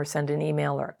them or send an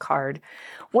email or a card.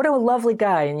 What a lovely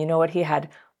guy. And you know what? He had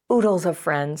oodles of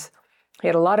friends. He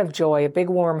had a lot of joy, a big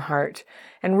warm heart.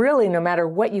 And really, no matter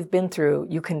what you've been through,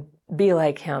 you can be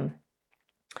like him.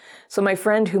 So my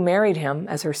friend who married him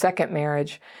as her second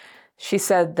marriage, she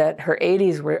said that her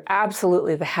 80s were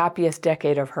absolutely the happiest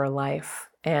decade of her life.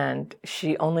 And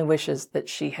she only wishes that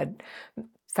she had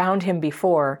found him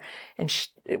before. And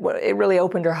it really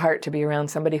opened her heart to be around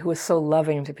somebody who was so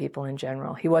loving to people in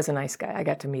general. He was a nice guy. I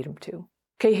got to meet him too.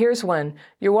 Okay, here's one.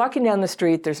 You're walking down the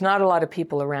street. There's not a lot of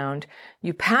people around.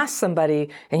 You pass somebody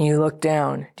and you look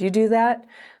down. Do you do that?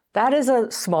 That is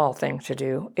a small thing to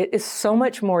do. It is so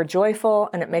much more joyful,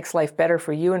 and it makes life better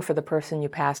for you and for the person you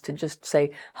pass to just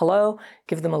say hello,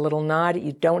 give them a little nod.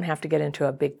 You don't have to get into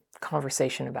a big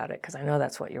conversation about it, because I know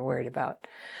that's what you're worried about.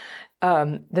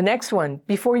 The next one,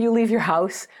 before you leave your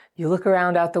house, you look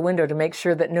around out the window to make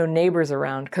sure that no neighbor's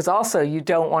around, because also you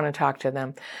don't want to talk to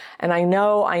them. And I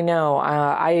know,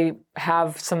 I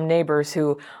have some neighbors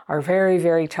who are very,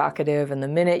 very talkative, and the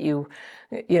minute you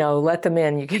let them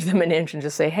in, you give them an inch and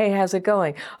just say, hey, how's it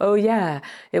going? Oh yeah,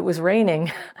 it was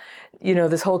raining.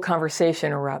 This whole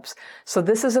conversation erupts. So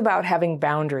this is about having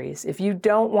boundaries. If you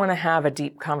don't want to have a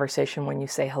deep conversation when you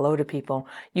say hello to people,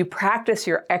 you practice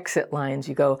your exit lines.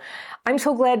 You go, I'm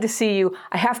so glad to see you.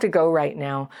 I have to go right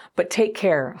now, but take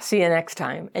care. I'll see you next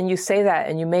time. And you say that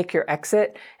and you make your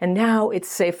exit. And now it's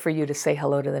safe for you to say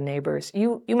hello to the neighbors.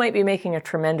 You might be making a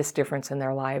tremendous difference in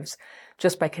their lives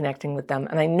just by connecting with them.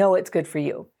 And I know it's good for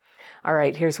you. All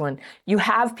right, here's one. You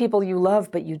have people you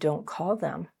love, but you don't call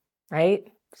them, right?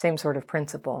 Same sort of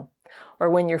principle. Or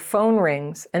when your phone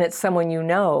rings and it's someone you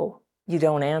know, you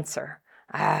don't answer.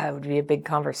 It would be a big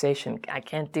conversation. I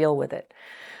can't deal with it.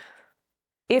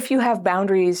 If you have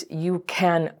boundaries, you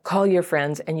can call your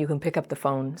friends and you can pick up the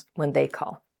phone when they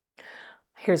call.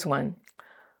 Here's one.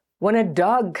 When a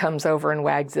dog comes over and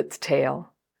wags its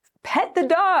tail, pet the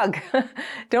dog.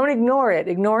 Don't ignore it.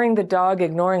 Ignoring the dog,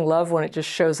 ignoring love when it just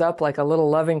shows up like a little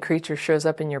loving creature shows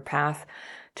up in your path.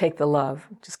 Take the love.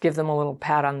 Just give them a little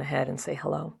pat on the head and say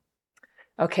hello.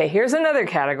 Okay, here's another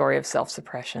category of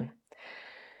self-suppression.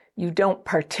 You don't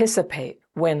participate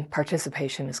when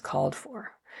participation is called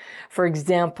for. For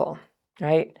example,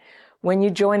 right, when you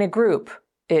join a group,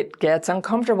 it gets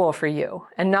uncomfortable for you.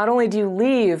 And not only do you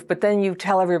leave, but then you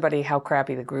tell everybody how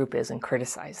crappy the group is and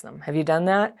criticize them. Have you done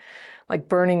that? Like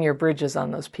burning your bridges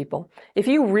on those people. If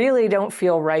you really don't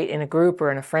feel right in a group or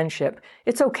in a friendship,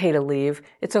 it's okay to leave.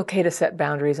 It's okay to set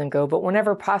boundaries and go. But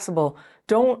whenever possible,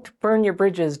 don't burn your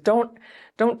bridges. Don't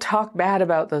talk bad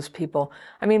about those people.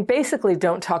 I mean, basically,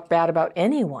 don't talk bad about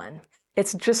anyone.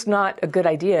 It's just not a good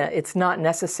idea. It's not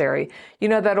necessary. You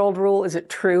know that old rule, is it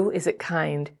true? Is it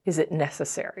kind? Is it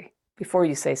necessary? Before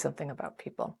you say something about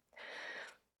people.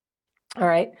 All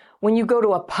right. When you go to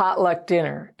a potluck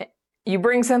dinner, you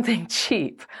bring something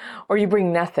cheap or you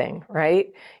bring nothing, right?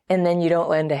 And then you don't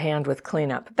lend a hand with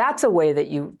cleanup. That's a way that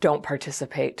you don't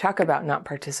participate. Talk about not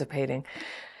participating.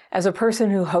 As a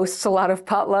person who hosts a lot of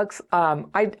potlucks,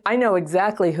 I know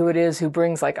exactly who it is who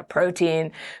brings like a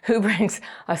protein, who brings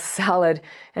a salad,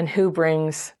 and who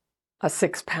brings a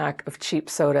 6-pack of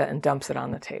cheap soda and dumps it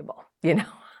on the table,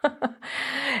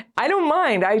 I don't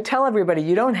mind. I tell everybody,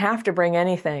 you don't have to bring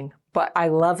anything. But I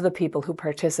love the people who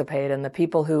participate, and the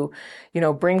people who,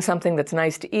 bring something that's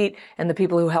nice to eat, and the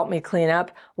people who help me clean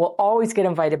up will always get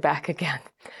invited back again.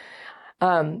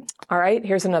 All right,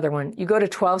 here's another one. You go to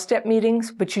 12-step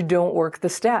meetings, but you don't work the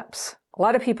steps. A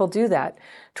lot of people do that.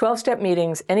 12-step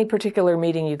meetings, any particular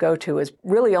meeting you go to is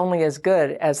really only as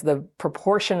good as the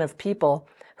proportion of people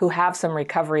who have some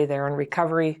recovery there, and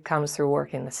recovery comes through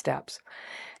working the steps.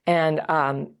 And,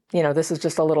 this is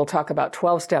just a little talk about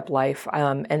 12-step life.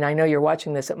 And I know you're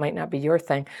watching this, it might not be your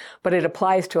thing, but it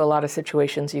applies to a lot of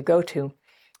situations you go to.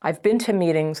 I've been to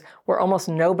meetings where almost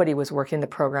nobody was working the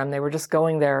program. They were just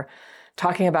going there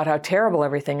talking about how terrible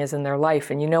everything is in their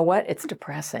life. And you know what? It's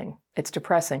depressing. It's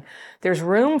depressing. There's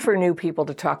room for new people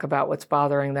to talk about what's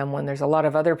bothering them when there's a lot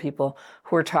of other people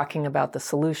who are talking about the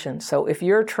solution. So if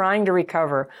you're trying to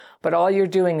recover, but all you're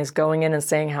doing is going in and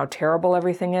saying how terrible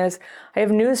everything is, I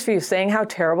have news for you. Saying how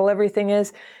terrible everything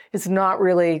is not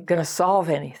really going to solve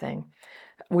anything.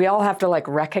 we all have to like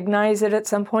recognize it at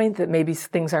some point that maybe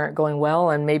things aren't going well,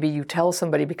 and maybe you tell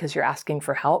somebody because you're asking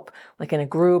for help, like in a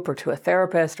group or to a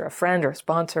therapist or a friend or a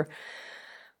sponsor.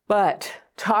 But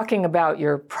talking about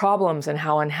your problems and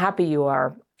how unhappy you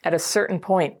are at a certain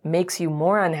point makes you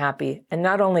more unhappy. And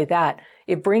not only that,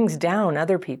 it brings down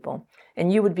other people.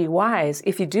 And you would be wise,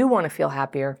 if you do want to feel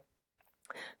happier,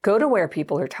 go to where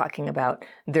people are talking about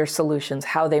their solutions,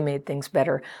 how they made things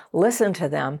better. Listen to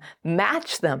them,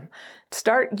 match them.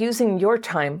 Start using your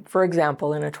time, for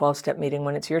example, in a 12-step meeting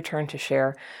when it's your turn to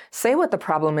share. Say what the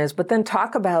problem is, but then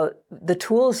talk about the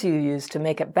tools you use to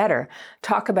make it better.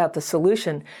 Talk about the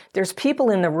solution. There's people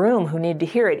in the room who need to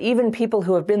hear it. Even people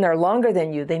who have been there longer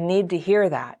than you, they need to hear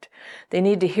that. They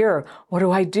need to hear, what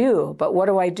do I do? But what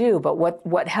do I do? But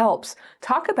what helps?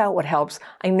 Talk about what helps.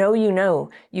 I know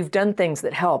you've done things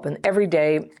that help. And every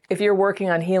day, if you're working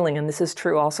on healing, and this is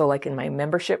true also like in my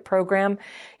membership program,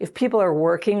 if people are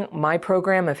working my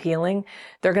program of healing,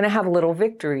 they're going to have little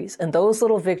victories. And those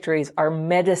little victories are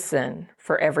medicine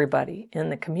for everybody in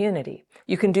the community.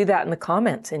 You can do that in the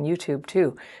comments in YouTube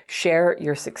too. Share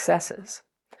your successes.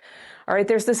 All right,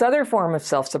 there's this other form of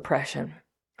self-suppression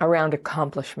around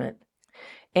accomplishment.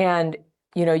 And,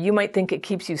 you might think it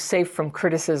keeps you safe from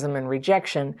criticism and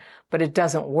rejection, but it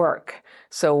doesn't work.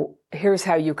 So here's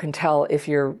how you can tell if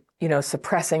you're,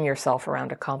 suppressing yourself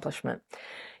around accomplishment.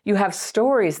 You have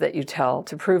stories that you tell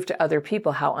to prove to other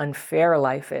people how unfair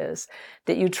life is,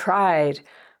 that you tried,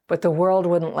 but the world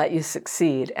wouldn't let you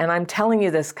succeed. And I'm telling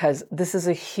you this because this is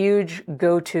a huge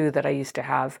go-to that I used to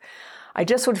have. I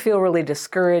just would feel really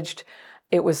discouraged.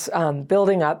 It was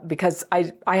building up because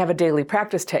I have a daily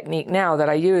practice technique now that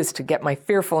I use to get my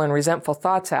fearful and resentful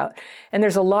thoughts out. And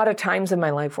there's a lot of times in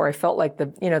my life where I felt like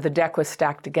the deck was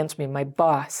stacked against me. My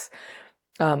boss,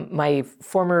 my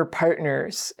former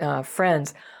partners,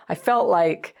 friends, I felt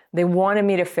like they wanted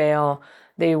me to fail.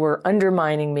 They were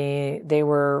undermining me. They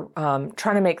were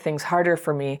trying to make things harder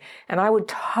for me. And I would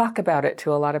talk about it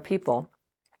to a lot of people.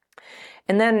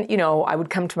 And then, I would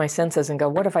come to my senses and go,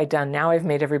 what have I done? Now I've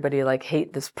made everybody like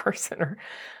hate this person, or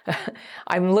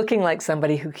I'm looking like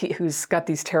somebody who's got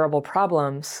these terrible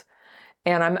problems.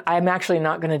 And I'm actually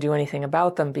not going to do anything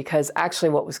about them, because actually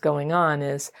what was going on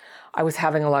is I was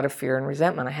having a lot of fear and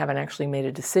resentment. I haven't actually made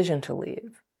a decision to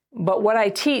leave. But what I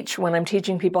teach when I'm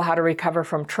teaching people how to recover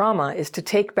from trauma is to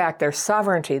take back their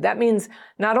sovereignty. That means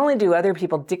not only do other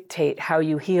people dictate how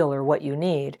you heal or what you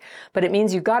need, but it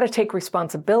means you've got to take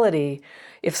responsibility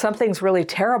if something's really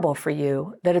terrible for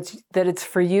you, that it's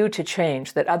for you to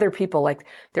change, that other people, like,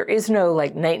 there is no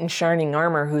like knight in shining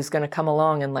armor who's going to come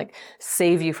along and like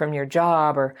save you from your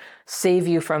job or save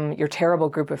you from your terrible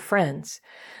group of friends.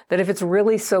 That if it's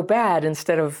really so bad,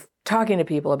 instead of talking to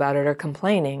people about it or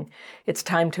complaining, it's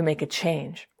time to make a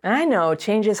change. And I know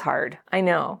change is hard. I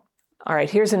know. All right,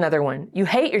 here's another one. You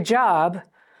hate your job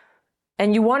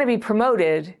and you want to be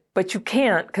promoted, but you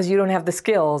can't because you don't have the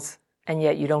skills, and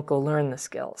yet you don't go learn the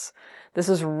skills. This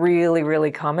is really, really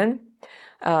common.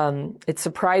 It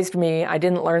surprised me. I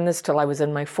didn't learn this till I was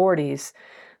in my 40s.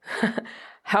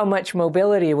 How much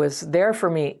mobility was there for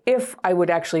me if I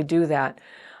would actually do that.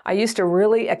 I used to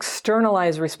really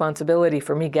externalize responsibility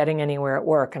for me getting anywhere at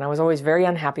work, and I was always very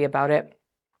unhappy about it.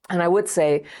 And I would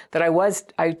say that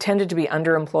I tended to be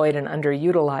underemployed and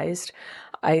underutilized.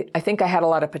 I think I had a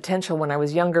lot of potential when I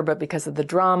was younger, but because of the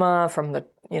drama from the,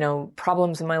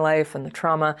 problems in my life and the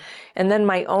trauma, and then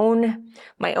my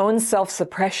own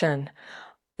self-suppression,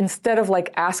 instead of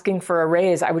like asking for a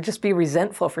raise, I would just be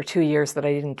resentful for 2 years that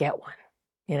I didn't get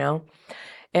one,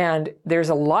 And there's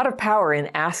a lot of power in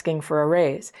asking for a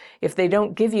raise. If they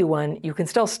don't give you one, you can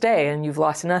still stay and you've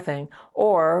lost nothing,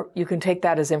 or you can take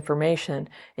that as information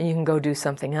and you can go do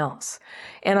something else.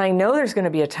 And I know there's going to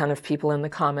be a ton of people in the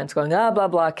comments going, blah,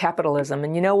 blah, capitalism.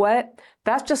 And you know what?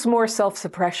 That's just more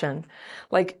self-suppression.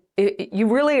 Like, you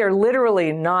really are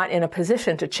literally not in a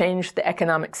position to change the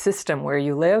economic system where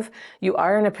you live. You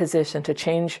are in a position to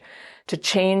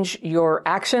change your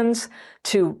actions,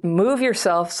 to move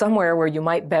yourself somewhere where you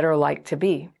might better like to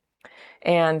be.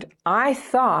 And I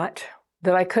thought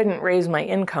that I couldn't raise my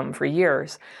income for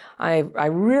years. I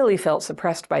really felt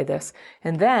suppressed by this.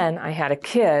 And then I had a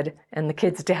kid, and the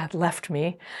kid's dad left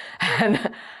me,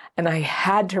 and I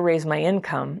had to raise my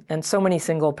income. And so many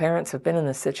single parents have been in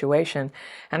this situation.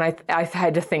 And I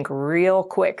had to think real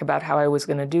quick about how I was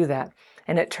going to do that.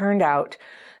 And it turned out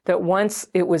that once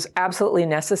it was absolutely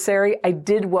necessary, I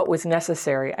did what was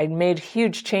necessary. I made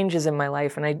huge changes in my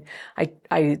life, and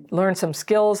I learned some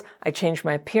skills. I changed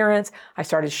my appearance. I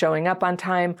started showing up on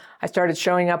time. I started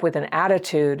showing up with an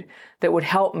attitude that would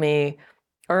help me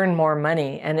earn more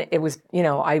money. And it was,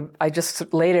 I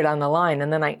just laid it on the line,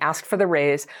 and then I asked for the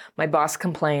raise. My boss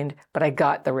complained, but I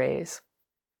got the raise.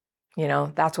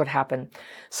 That's what happened.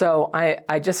 So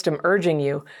I just am urging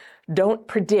you, don't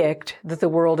predict that the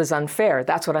world is unfair.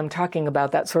 That's what I'm talking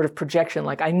about, that sort of projection.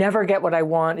 Like, I never get what I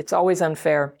want. It's always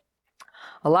unfair.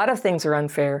 A lot of things are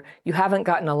unfair. You haven't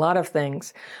gotten a lot of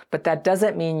things, but that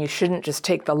doesn't mean you shouldn't just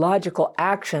take the logical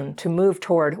action to move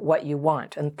toward what you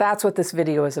want. And that's what this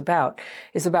video is about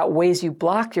ways you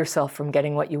block yourself from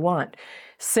getting what you want.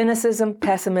 Cynicism,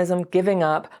 pessimism, giving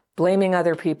up, blaming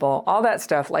other people, all that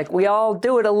stuff. Like, we all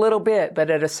do it a little bit, but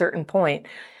at a certain point,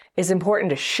 it's important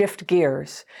to shift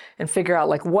gears and figure out,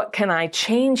 like, what can I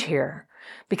change here?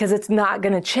 Because it's not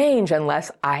going to change unless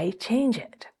I change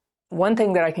it. One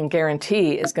thing that I can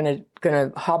guarantee is going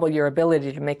to hobble your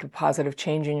ability to make a positive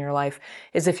change in your life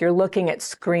is if you're looking at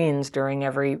screens during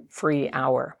every free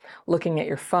hour, looking at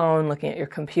your phone, looking at your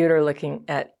computer, looking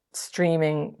at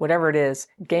streaming, whatever it is,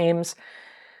 games.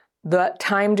 The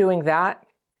time doing that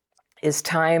is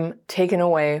time taken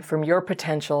away from your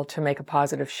potential to make a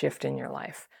positive shift in your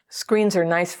life. Screens are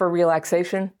nice for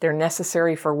relaxation. They're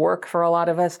necessary for work for a lot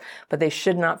of us, but they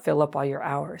should not fill up all your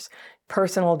hours.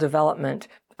 Personal development.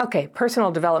 Okay,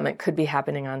 personal development could be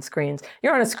happening on screens.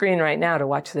 You're on a screen right now to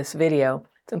watch this video.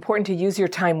 It's important to use your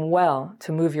time well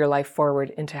to move your life forward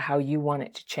into how you want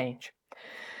it to change.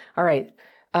 All right,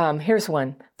 here's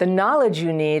one. The knowledge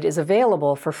you need is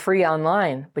available for free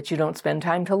online, but you don't spend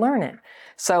time to learn it.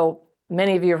 So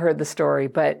many of you have heard the story,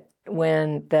 but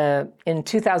in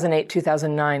 2008,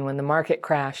 2009, when the market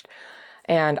crashed,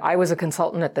 and I was a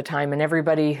consultant at the time, and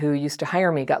everybody who used to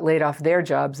hire me got laid off their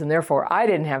jobs, and therefore I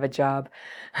didn't have a job.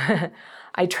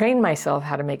 I trained myself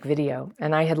how to make video,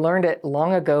 and I had learned it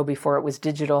long ago before it was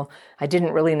digital. I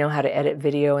didn't really know how to edit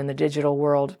video in the digital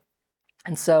world.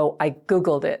 And so I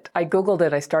Googled it.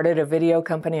 I started a video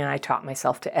company, and I taught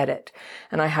myself to edit.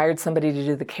 And I hired somebody to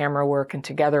do the camera work, and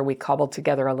together we cobbled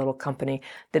together a little company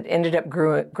that ended up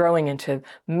growing into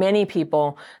many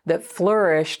people that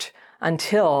flourished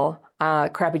until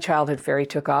Crappy Childhood Fairy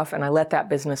took off, and I let that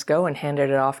business go and handed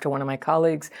it off to one of my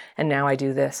colleagues, and now I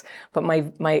do this. But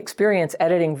my experience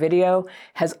editing video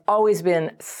has always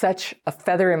been such a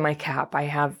feather in my cap. I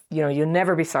have, you'll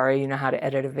never be sorry you know how to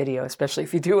edit a video, especially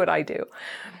if you do what I do.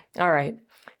 All right,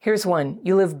 here's one.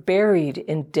 You live buried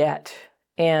in debt,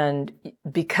 and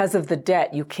because of the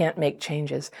debt, you can't make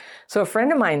changes. So a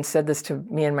friend of mine said this to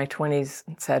me in my 20s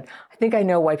and said, I think I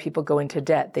know why people go into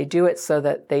debt. They do it so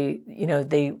that they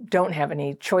don't have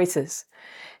any choices.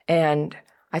 And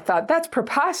I thought, that's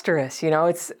preposterous.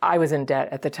 I was in debt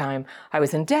at the time. I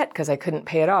was in debt because I couldn't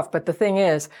pay it off. But the thing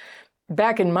is,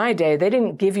 back in my day, they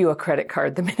didn't give you a credit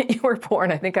card the minute you were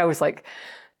born. I think I was like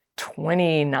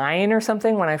 29 or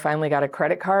something when I finally got a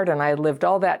credit card, and I had lived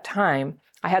all that time.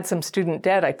 I had some student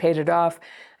debt, I paid it off.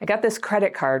 I got this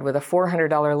credit card with a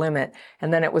 $400 limit,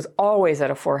 and then it was always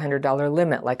at a $400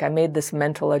 limit. Like, I made this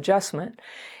mental adjustment.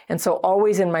 And so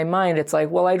always in my mind, it's like,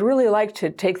 well, I'd really like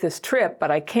to take this trip, but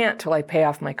I can't till I pay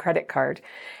off my credit card.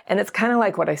 And it's kind of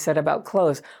like what I said about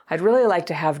clothes. I'd really like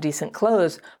to have decent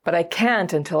clothes, but I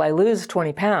can't until I lose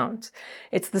 20 pounds.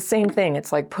 It's the same thing.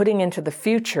 It's like putting into the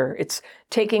future. It's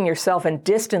taking yourself and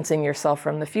distancing yourself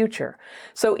from the future.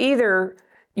 So either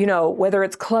whether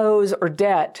it's clothes or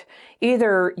debt,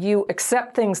 either you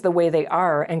accept things the way they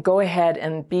are and go ahead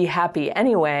and be happy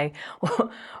anyway,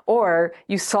 or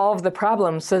you solve the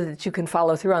problem so that you can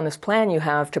follow through on this plan you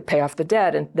have to pay off the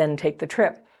debt and then take the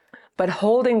trip. But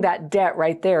holding that debt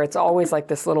right there, it's always like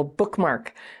this little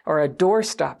bookmark or a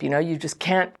doorstop. You just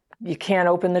can't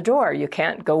open the door. You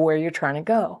can't go where you're trying to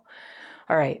go.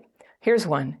 All right, here's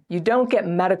one. You don't get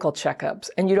medical checkups,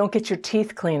 and you don't get your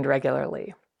teeth cleaned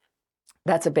regularly.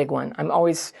 That's a big one. I'm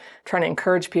always trying to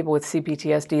encourage people with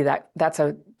CPTSD that that's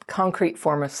a concrete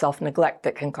form of self-neglect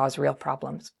that can cause real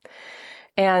problems.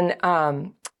 And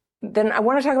then I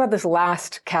want to talk about this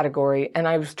last category, and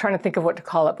I was trying to think of what to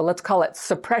call it, but let's call it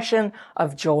suppression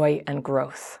of joy and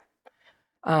growth.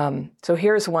 So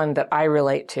here's one that I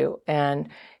relate to, and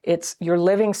it's your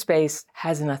living space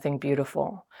has nothing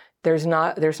beautiful. There's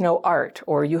no art,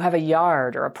 or you have a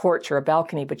yard or a porch or a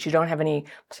balcony, but you don't have any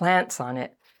plants on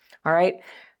it. All right.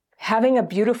 Having a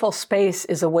beautiful space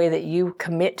is a way that you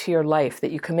commit to your life, that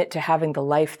you commit to having the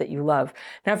life that you love.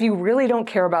 Now, if you really don't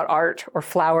care about art or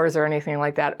flowers or anything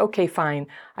like that, okay, fine.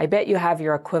 I bet you have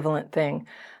your equivalent thing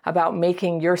about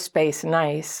making your space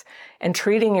nice and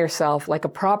treating yourself like a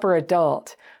proper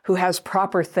adult who has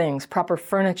proper things, proper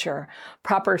furniture,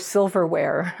 proper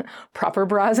silverware, proper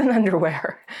bras and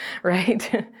underwear,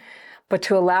 right? But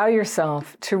to allow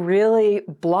yourself to really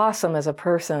blossom as a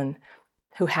person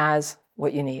who has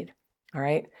what you need. All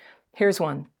right, here's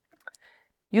one.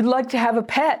 You'd like to have a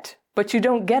pet, but you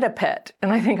don't get a pet.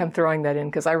 And I think I'm throwing that in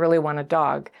because I really want a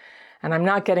dog. And I'm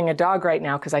not getting a dog right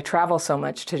now because I travel so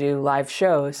much to do live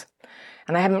shows.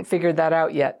 And I haven't figured that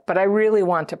out yet, but I really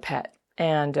want a pet.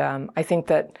 And I think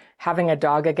that having a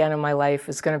dog again in my life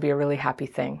is going to be a really happy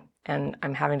thing. And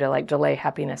I'm having to like delay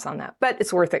happiness on that. But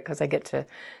it's worth it because I get to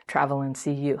travel and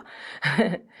see you.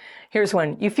 Here's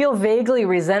one. You feel vaguely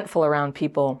resentful around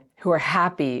people who are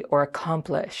happy or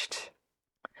accomplished.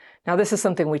 Now, this is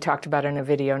something we talked about in a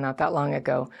video not that long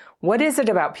ago. What is it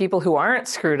about people who aren't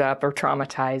screwed up or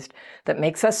traumatized that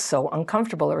makes us so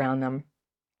uncomfortable around them?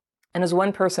 And as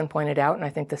one person pointed out, and I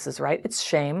think this is right, it's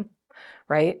shame,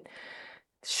 right?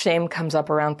 Shame comes up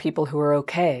around people who are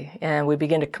okay, and we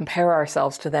begin to compare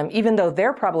ourselves to them, even though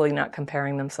they're probably not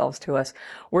comparing themselves to us.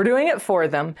 We're doing it for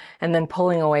them and then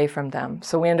pulling away from them.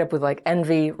 So we end up with like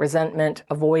envy, resentment,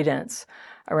 avoidance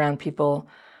around people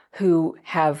who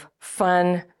have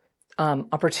fun,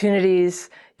 opportunities,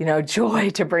 joy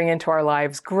to bring into our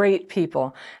lives, great people.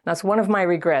 And that's one of my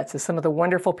regrets, is some of the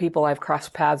wonderful people I've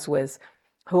crossed paths with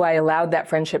who I allowed that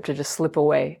friendship to just slip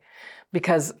away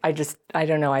because I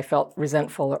don't know, I felt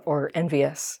resentful or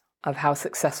envious of how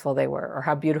successful they were or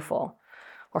how beautiful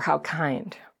or how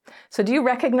kind. So do you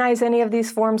recognize any of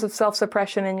these forms of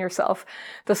self-suppression in yourself?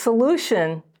 The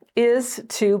solution is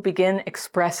to begin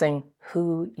expressing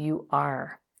who you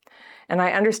are. And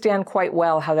I understand quite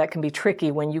well how that can be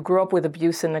tricky when you grow up with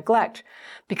abuse and neglect,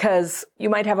 because you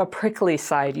might have a prickly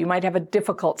side, you might have a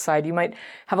difficult side, you might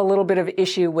have a little bit of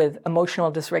issue with emotional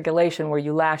dysregulation where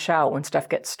you lash out when stuff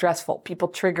gets stressful. People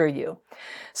trigger you.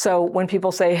 So when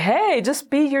people say, hey, just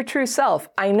be your true self,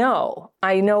 I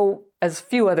know as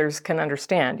few others can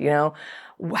understand,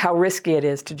 how risky it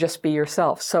is to just be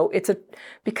yourself. So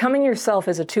becoming yourself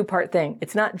is a two-part thing.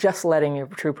 It's not just letting your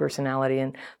true personality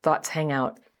and thoughts hang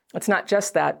out. It's not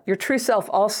just that. Your true self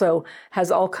also has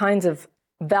all kinds of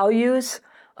values,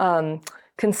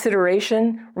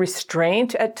 consideration,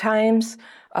 restraint at times,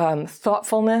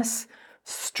 thoughtfulness,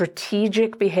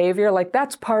 strategic behavior. Like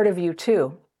that's part of you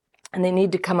too. And they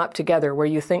need to come up together where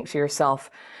you think to yourself,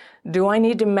 do I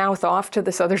need to mouth off to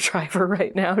this other driver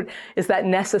right now? Is that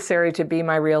necessary to be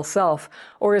my real self?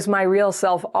 Or is my real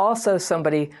self also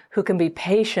somebody who can be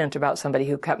patient about somebody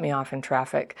who cut me off in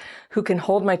traffic, who can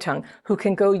hold my tongue, who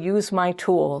can go use my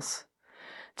tools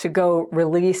to go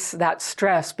release that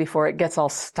stress before it gets all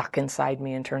stuck inside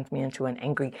me and turns me into an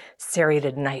angry,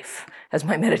 serrated knife, as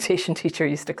my meditation teacher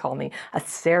used to call me, a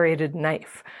serrated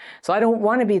knife. So I don't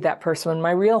want to be that person.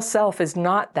 My real self is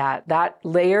not that. That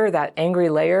layer, that angry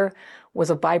layer, was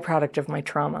a byproduct of my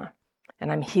trauma. And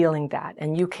I'm healing that,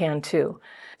 and you can too.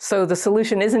 So the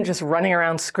solution isn't just running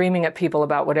around screaming at people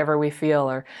about whatever we feel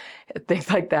or things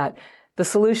like that. The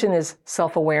solution is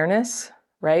self-awareness,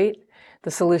 right? The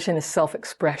solution is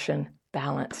self-expression,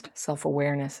 balanced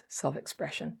self-awareness,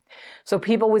 self-expression. So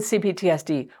people with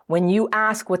CPTSD, when you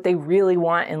ask what they really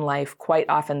want in life, quite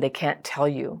often they can't tell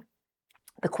you.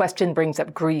 The question brings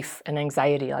up grief and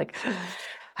anxiety, like,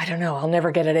 I don't know, I'll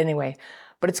never get it anyway.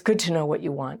 But it's good to know what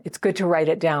you want. It's good to write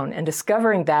it down. And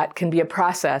discovering that can be a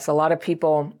process. A lot of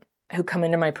people who come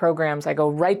into my programs, I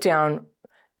go, write down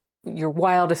your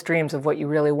wildest dreams of what you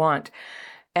really want.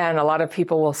 And a lot of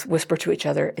people will whisper to each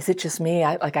other, is it just me?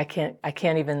 I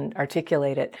can't even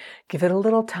articulate it. Give it a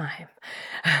little time.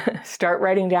 Start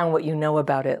writing down what you know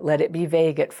about it. Let it be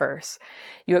vague at first.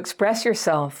 You express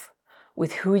yourself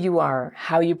with who you are,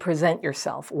 how you present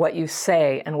yourself, what you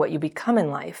say, and what you become in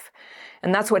life.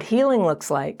 And that's what healing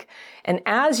looks like. And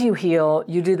as you heal,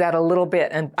 you do that a little bit.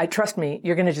 And trust me,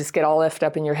 you're going to just get all effed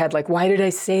up in your head. Like, why did I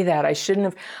say that? I shouldn't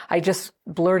have. I just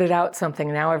blurted out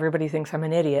something. Now everybody thinks I'm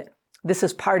an idiot. This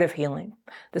is part of healing.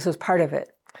 This is part of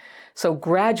it. So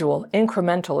gradual,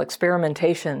 incremental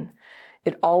experimentation,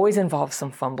 it always involves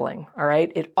some fumbling, all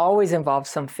right? It always involves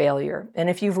some failure. And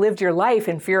if you've lived your life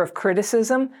in fear of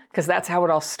criticism, because that's how it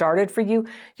all started for you,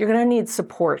 you're going to need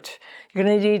support. You're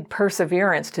going to need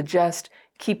perseverance to just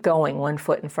keep going one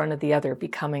foot in front of the other,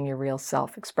 becoming your real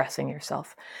self, expressing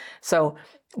yourself. So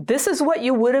this is what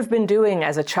you would have been doing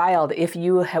as a child if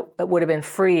you would have been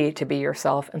free to be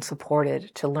yourself and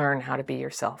supported to learn how to be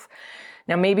yourself.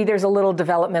 Now, maybe there's a little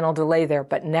developmental delay there,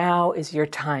 but now is your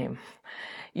time.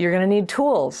 You're going to need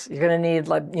tools. You're going to need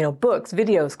books,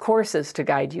 videos, courses to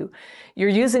guide you. You're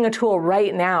using a tool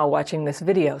right now watching this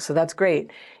video, so that's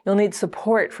great. You'll need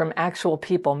support from actual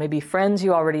people, maybe friends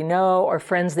you already know or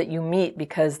friends that you meet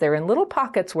because they're in little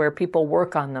pockets where people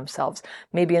work on themselves,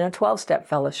 maybe in a 12-step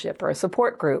fellowship or a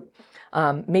support group,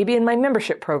 maybe in my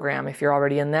membership program. If you're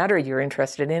already in that or you're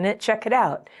interested in it, check it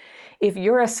out. If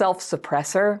you're a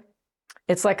self-suppressor,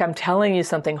 It's like I'm telling you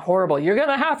something horrible. You're going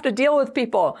to have to deal with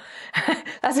people.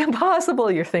 That's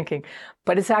impossible, you're thinking.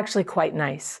 But it's actually quite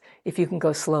nice if you can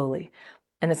go slowly.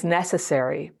 And it's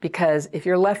necessary because if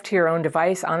you're left to your own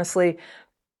device, honestly,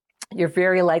 you're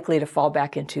very likely to fall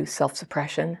back into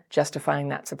self-suppression, justifying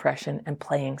that suppression, and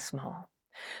playing small.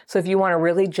 So if you want a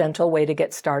really gentle way to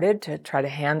get started to try to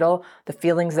handle the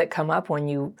feelings that come up when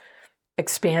you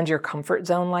expand your comfort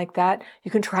zone like that,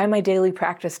 you can try my daily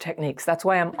practice techniques. That's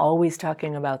why I'm always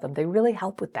talking about them. They really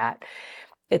help with that.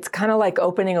 It's kind of like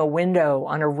opening a window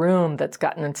on a room that's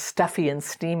gotten stuffy and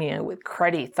steamy with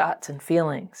cruddy thoughts and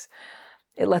feelings.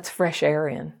 It lets fresh air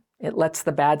in. It lets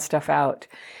the bad stuff out.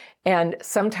 And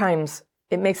sometimes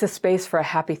it makes a space for a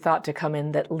happy thought to come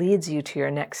in that leads you to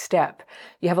your next step.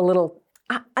 You have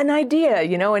an idea,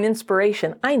 an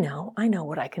inspiration. I know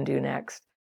what I can do next.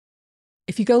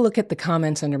 If you go look at the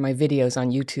comments under my videos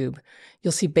on YouTube,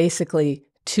 you'll see basically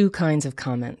two kinds of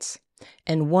comments.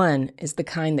 And one is the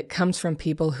kind that comes from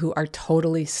people who are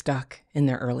totally stuck in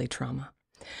their early trauma.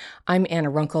 I'm Anna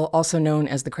Runkle, also known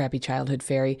as the Crappy Childhood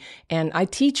Fairy, and I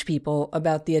teach people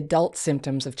about the adult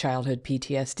symptoms of childhood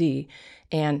PTSD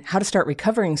and how to start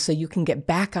recovering so you can get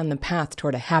back on the path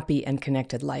toward a happy and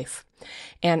connected life.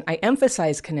 And I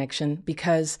emphasize connection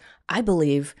because I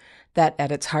believe that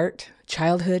at its heart,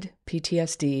 childhood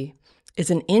PTSD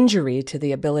is an injury to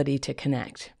the ability to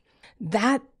connect.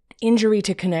 That injury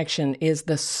to connection is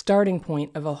the starting point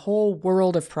of a whole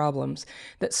world of problems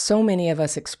that so many of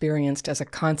us experienced as a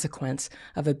consequence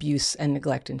of abuse and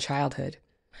neglect in childhood.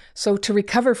 So to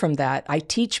recover from that, I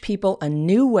teach people a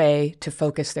new way to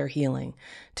focus their healing,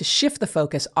 to shift the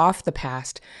focus off the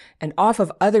past and off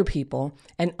of other people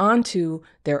and onto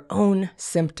their own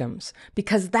symptoms.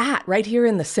 Because that, right here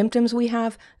in the symptoms we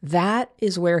have, that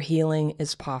is where healing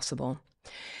is possible.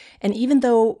 And even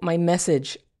though my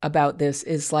message about this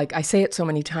is like, I say it so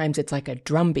many times, it's like a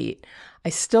drumbeat, I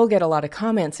still get a lot of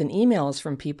comments and emails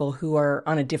from people who are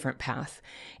on a different path.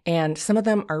 And some of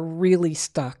them are really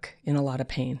stuck in a lot of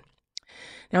pain.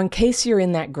 Now, in case you're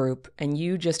in that group and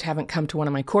you just haven't come to one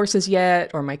of my courses yet,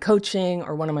 or my coaching,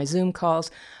 or one of my Zoom calls,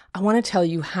 I want to tell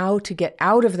you how to get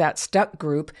out of that stuck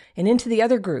group and into the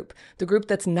other group, the group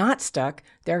that's not stuck.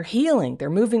 They're healing,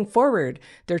 they're moving forward,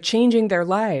 they're changing their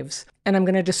lives. And I'm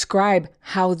going to describe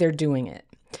how they're doing it.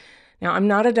 Now, I'm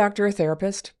not a doctor or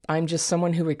therapist. I'm just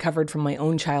someone who recovered from my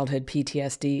own childhood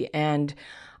PTSD. And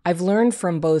I've learned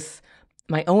from both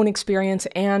my own experience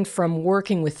and from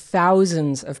working with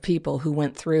thousands of people who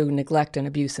went through neglect and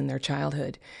abuse in their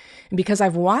childhood. And because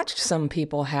I've watched some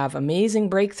people have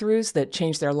amazing breakthroughs that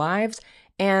changed their lives,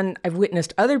 and I've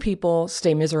witnessed other people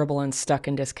stay miserable and stuck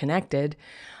and disconnected,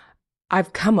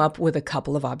 I've come up with a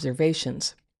couple of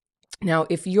observations. Now,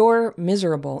 if you're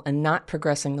miserable and not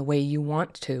progressing the way you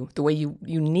want to, the way you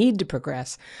need to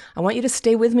progress, I want you to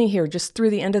stay with me here just through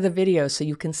the end of the video so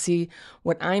you can see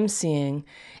what I'm seeing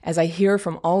as I hear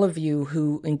from all of you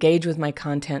who engage with my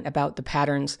content about the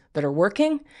patterns that are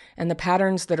working and the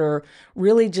patterns that are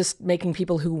really just making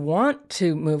people who want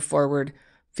to move forward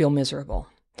feel miserable.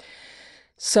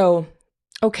 So,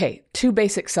 okay, two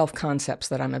basic self-concepts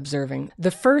that I'm observing.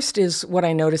 The first is what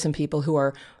I notice in people who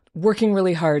are working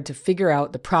really hard to figure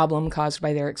out the problem caused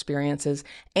by their experiences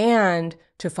and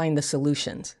to find the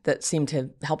solutions that seem to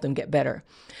help them get better.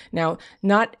 Now,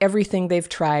 not everything they've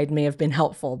tried may have been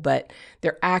helpful, but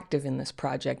they're active in this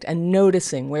project and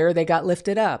noticing where they got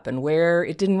lifted up and where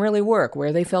it didn't really work,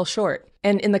 where they fell short.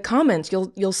 And in the comments,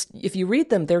 you'll if you read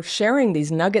them, they're sharing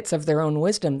these nuggets of their own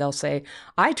wisdom. They'll say,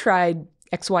 I tried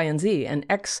X, Y, and Z, and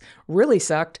X really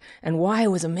sucked, and Y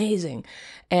was amazing.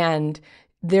 And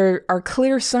there are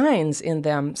clear signs in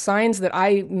them, signs that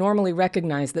I normally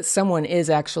recognize that someone is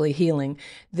actually healing.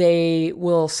 They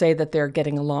will say that they're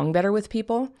getting along better with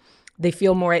people. They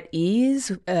feel more at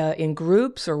ease in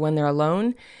groups or when they're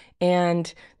alone.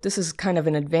 And this is kind of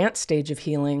an advanced stage of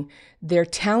healing. Their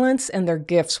talents and their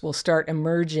gifts will start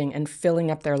emerging and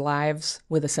filling up their lives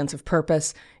with a sense of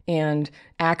purpose and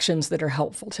actions that are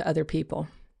helpful to other people.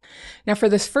 Now, for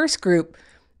this first group,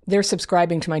 they're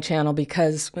subscribing to my channel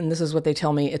because, and this is what they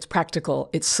tell me, it's practical,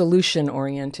 it's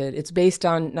solution-oriented, it's based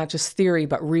on not just theory,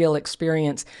 but real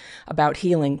experience about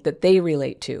healing that they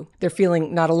relate to. They're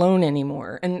feeling not alone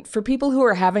anymore. And for people who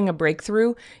are having a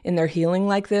breakthrough in their healing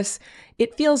like this,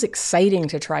 it feels exciting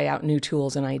to try out new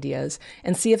tools and ideas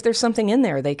and see if there's something in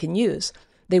there they can use.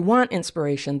 They want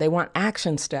inspiration, they want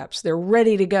action steps, they're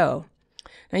ready to go.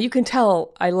 Now you can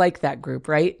tell I like that group,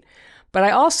 right? But I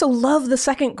also love the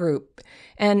second group.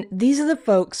 And these are the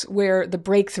folks where the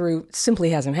breakthrough simply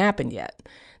hasn't happened yet.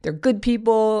 They're good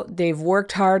people, they've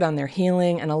worked hard on their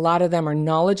healing, and a lot of them are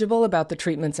knowledgeable about the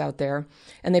treatments out there,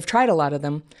 and they've tried a lot of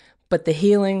them, but the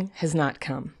healing has not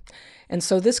come. And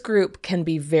so this group can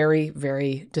be very,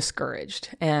 very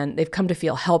discouraged, and they've come to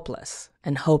feel helpless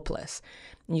and hopeless.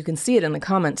 And you can see it in the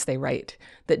comments they write,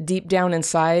 that deep down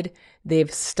inside,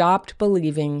 they've stopped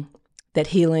believing that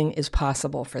healing is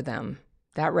possible for them.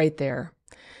 That right there.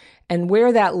 And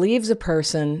where that leaves a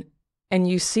person, and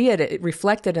you see it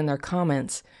reflected in their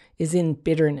comments, is in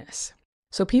bitterness.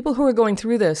 So people who are going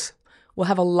through this will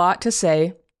have a lot to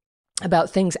say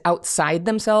about things outside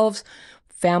themselves,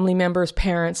 family members,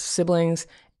 parents, siblings,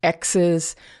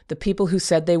 exes, the people who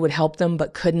said they would help them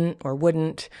but couldn't or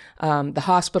wouldn't, the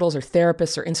hospitals or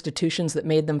therapists or institutions that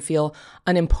made them feel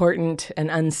unimportant and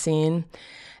unseen.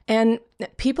 And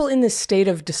people in this state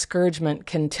of discouragement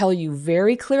can tell you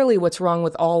very clearly what's wrong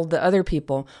with all the other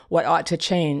people, what ought to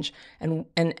change. And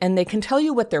they can tell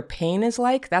you what their pain is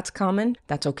like. That's common.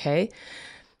 That's okay.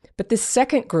 But this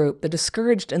second group, the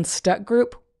discouraged and stuck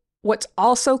group, what's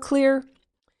also clear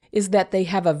is that they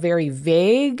have a very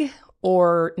vague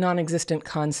or non-existent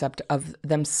concept of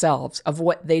themselves, of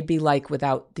what they'd be like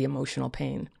without the emotional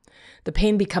pain. The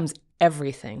pain becomes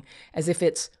everything, as if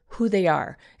it's who they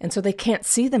are. And so they can't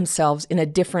see themselves in a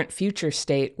different future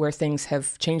state where things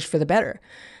have changed for the better.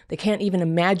 They can't even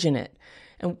imagine it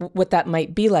and what that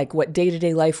might be like, what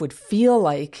day-to-day life would feel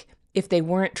like if they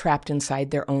weren't trapped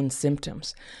inside their own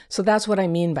symptoms. So that's what I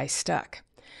mean by stuck.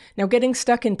 Now, getting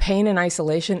stuck in pain and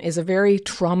isolation is a very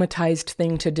traumatized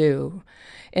thing to do,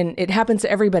 and it happens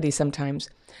to everybody sometimes.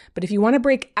 But if you want to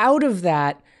break out of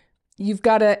that, you've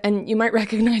got to, and you might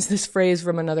recognize this phrase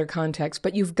from another context,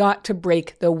 but you've got to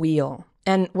break the wheel.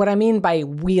 And what I mean by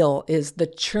wheel is the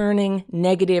churning,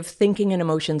 negative thinking and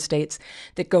emotion states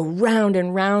that go round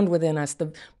and round within us.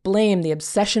 The blame, the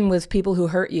obsession with people who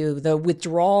hurt you, the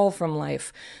withdrawal from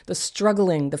life, the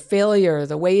struggling, the failure,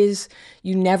 the ways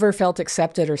you never felt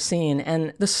accepted or seen,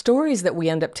 and the stories that we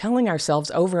end up telling ourselves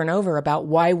over and over about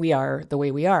why we are the way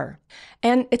we are.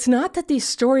 And it's not that these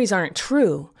stories aren't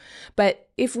true, but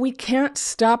if we can't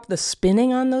stop the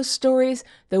spinning on those stories,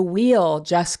 the wheel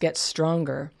just gets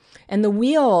stronger. And the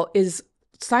wheel is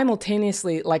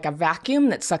simultaneously like a vacuum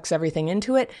that sucks everything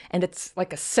into it, and it's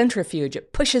like a centrifuge.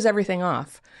 It pushes everything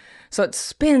off. So it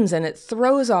spins and it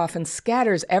throws off and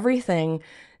scatters everything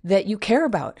that you care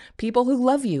about, people who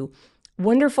love you,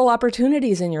 wonderful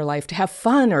opportunities in your life to have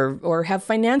fun or have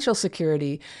financial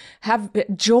security, have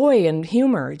joy and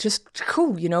humor. Just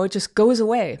cool, it just goes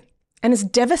away. And as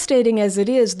devastating as it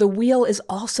is, the wheel is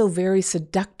also very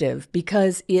seductive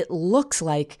because it looks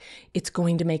like it's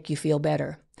going to make you feel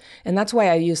better. And that's why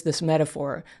I use this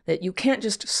metaphor, that you can't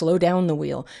just slow down the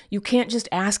wheel. You can't just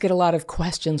ask it a lot of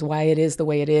questions why it is the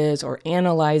way it is, or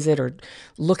analyze it, or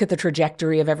look at the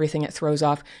trajectory of everything it throws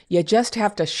off. You just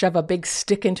have to shove a big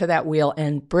stick into that wheel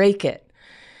and break it.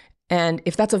 And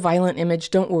if that's a violent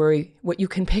image, don't worry. What you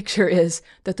can picture is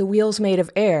that the wheel's made of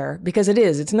air, because it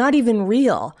is. It's not even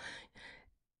real.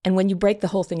 And when you break the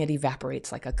whole thing, it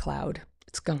evaporates like a cloud.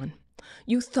 It's gone.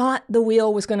 You thought the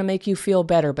wheel was going to make you feel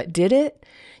better, but did it?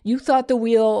 You thought the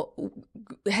wheel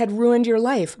had ruined your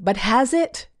life, but has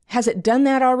it? Has it done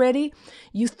that already?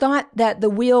 You thought that the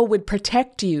wheel would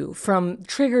protect you from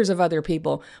triggers of other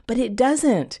people, but it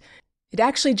doesn't. It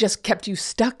actually just kept you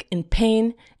stuck in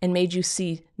pain and made you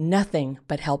see nothing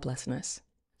but helplessness.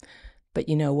 But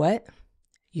you know what?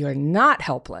 You're not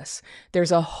helpless.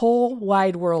 There's a whole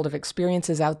wide world of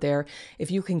experiences out there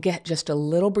if you can get just a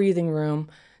little breathing room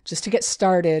just to get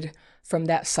started from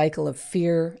that cycle of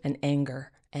fear and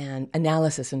anger and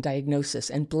analysis and diagnosis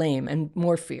and blame and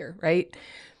more fear, right?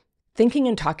 Thinking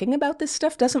and talking about this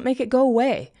stuff doesn't make it go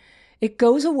away. It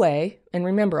goes away, and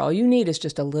remember, all you need is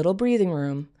just a little breathing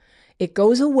room. It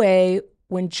goes away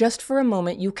when just for a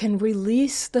moment you can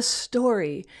release the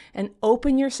story and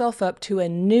open yourself up to a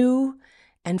new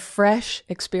and fresh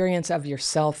experience of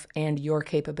yourself and your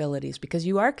capabilities, because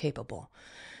you are capable.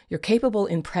 You're capable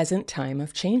in present time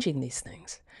of changing these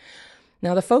things.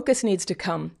 Now, the focus needs to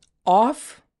come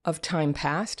off of time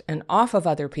past and off of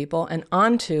other people and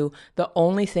onto the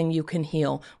only thing you can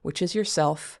heal, which is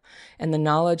yourself, and the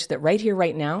knowledge that right here,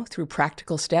 right now, through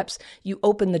practical steps, you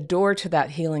open the door to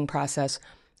that healing process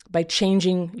by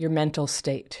changing your mental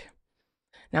state.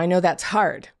 Now, I know that's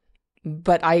hard,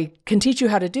 but I can teach you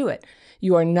how to do it.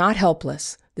 You are not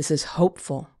helpless. This is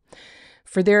hopeful.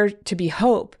 For there to be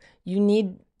hope, you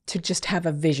need to just have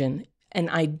a vision, an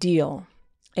ideal,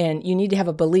 and you need to have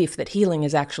a belief that healing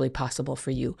is actually possible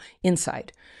for you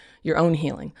inside, your own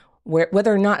healing.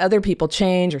 Whether or not other people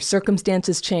change or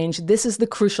circumstances change, this is the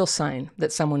crucial sign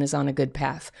that someone is on a good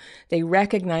path. They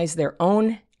recognize their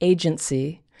own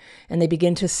agency and they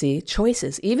begin to see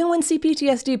choices. Even when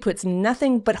CPTSD puts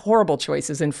nothing but horrible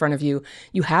choices in front of you,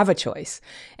 you have a choice.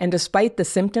 And despite the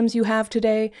symptoms you have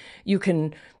today, you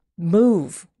can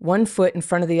move one foot in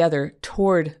front of the other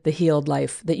toward the healed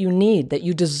life that you need, that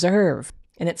you deserve.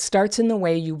 And it starts in the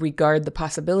way you regard the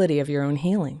possibility of your own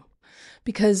healing.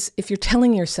 Because if you're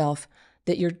telling yourself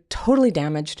that you're totally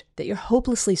damaged, that you're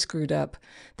hopelessly screwed up,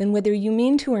 then whether you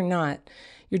mean to or not,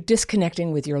 you're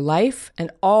disconnecting with your life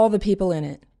and all the people in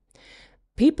it.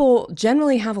 People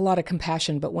generally have a lot of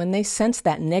compassion, but when they sense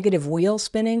that negative wheel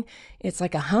spinning, it's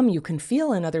like a hum you can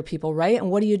feel in other people, right? And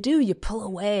what do? You pull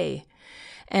away.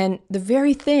 And the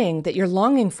very thing that you're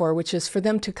longing for, which is for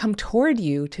them to come toward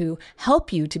you, to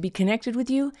help you, to be connected with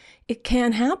you, it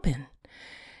can happen.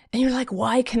 And you're like,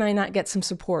 why can I not get some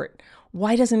support?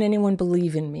 Why doesn't anyone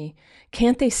believe in me?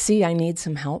 Can't they see I need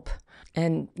some help?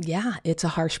 And yeah, it's a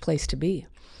harsh place to be.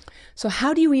 So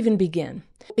how do you even begin?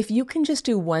 If you can just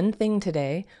do one thing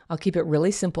today, I'll keep it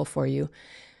really simple for you.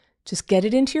 Just get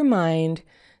it into your mind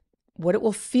what it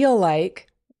will feel like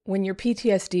when your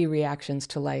PTSD reactions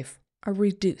to life are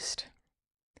reduced.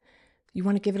 You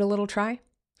want to give it a little try?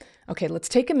 Okay, let's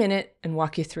take a minute and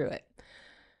walk you through it.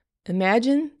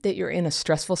 Imagine that you're in a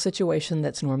stressful situation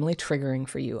that's normally triggering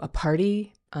for you, a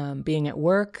party, being at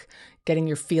work, getting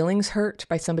your feelings hurt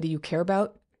by somebody you care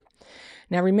about.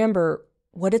 Now remember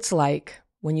what it's like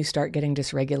when you start getting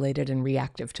dysregulated and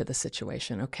reactive to the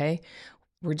situation, okay?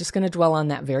 We're just going to dwell on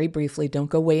that very briefly.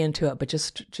 Don't go way into it, but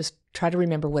just try to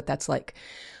remember what that's like.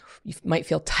 You might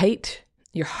feel tight.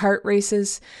 Your heart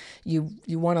races. You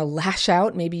want to lash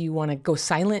out. Maybe you want to go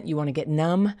silent. You want to get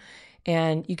numb.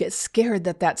 And you get scared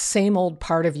that that same old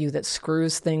part of you that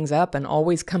screws things up and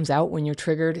always comes out when you're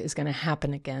triggered is going to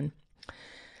happen again.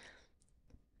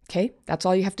 Okay, that's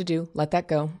all you have to do. Let that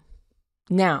go.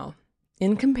 Now,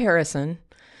 in comparison,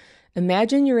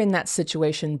 imagine you're in that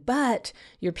situation, but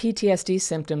your PTSD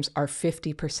symptoms are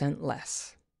 50%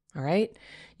 less. All right?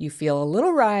 You feel a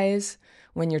little rise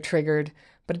when you're triggered,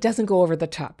 but it doesn't go over the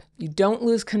top. You don't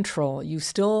lose control. You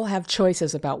still have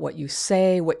choices about what you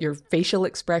say, what your facial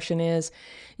expression is.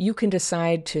 You can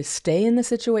decide to stay in the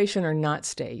situation or not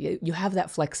stay. You have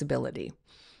that flexibility.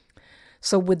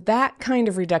 So would that kind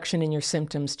of reduction in your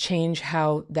symptoms change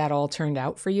how that all turned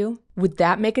out for you? Would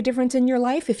that make a difference in your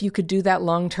life if you could do that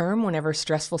long term whenever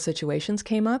stressful situations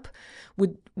came up?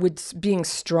 Would being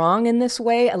strong in this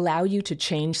way allow you to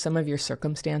change some of your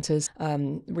circumstances,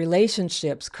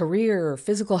 relationships, career,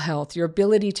 physical health, your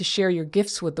ability to share your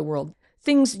gifts with the world?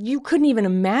 Things you couldn't even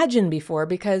imagine before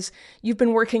because you've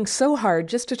been working so hard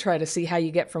just to try to see how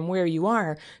you get from where you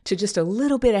are to just a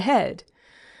little bit ahead.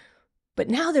 But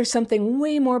now there's something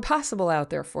way more possible out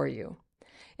there for you.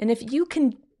 And if you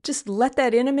can just let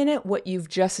that in a minute, what you've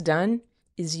just done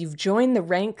is you've joined the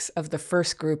ranks of the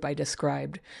first group I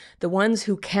described, the ones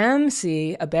who can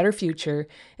see a better future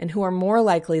and who are more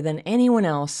likely than anyone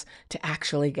else to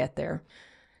actually get there.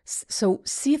 So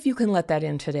see if you can let that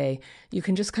in today. You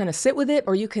can just kind of sit with it,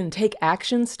 or you can take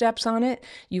action steps on it.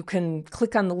 You can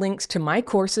click on the links to my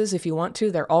courses if you want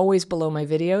to. They're always below my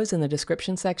videos in the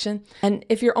description section. And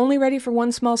if you're only ready for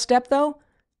one small step though,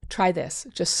 try this.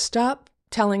 Just stop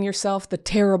telling yourself the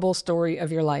terrible story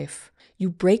of your life. You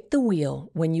break the wheel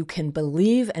when you can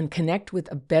believe and connect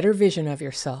with a better vision of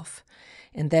yourself.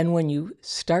 And then when you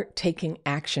start taking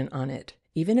action on it,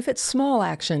 even if it's small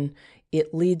action,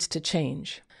 it leads to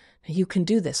change. You can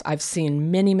do this. I've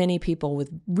seen many, many people with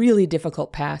really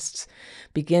difficult pasts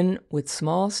begin with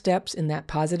small steps in that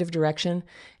positive direction,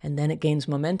 and then it gains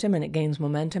momentum and it gains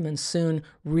momentum, and soon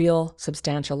real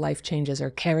substantial life changes are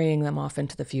carrying them off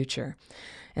into the future.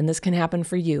 And this can happen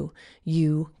for you.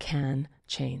 You can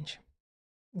change.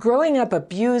 Growing up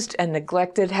abused and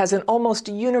neglected has an almost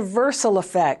universal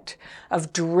effect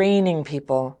of draining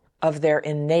people of their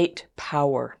innate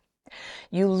power.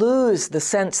 You lose the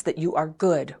sense that you are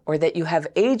good or that you have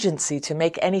agency to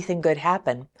make anything good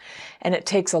happen. And it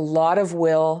takes a lot of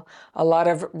will, a lot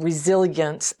of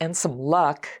resilience, and some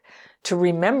luck to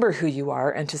remember who you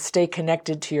are and to stay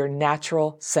connected to your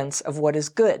natural sense of what is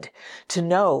good, to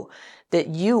know that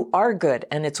you are good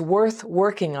and it's worth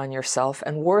working on yourself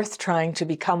and worth trying to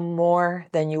become more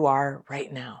than you are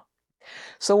right now.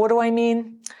 So what do I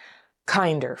mean?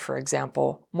 Kinder, for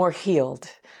example, more healed,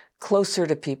 closer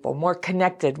to people, more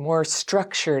connected, more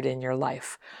structured in your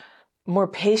life, more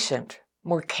patient,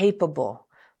 more capable,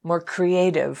 more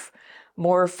creative,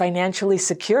 more financially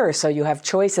secure so you have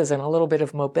choices and a little bit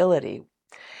of mobility.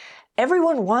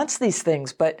 Everyone wants these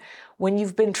things, but when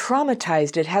you've been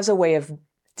traumatized, it has a way of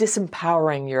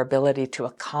disempowering your ability to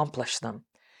accomplish them.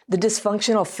 The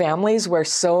dysfunctional families where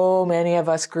so many of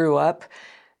us grew up,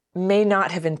 may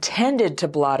not have intended to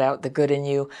blot out the good in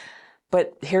you,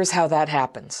 but here's how that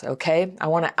happens, okay? I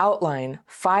want to outline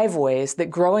 5 ways that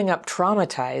growing up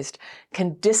traumatized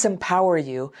can disempower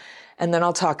you, and then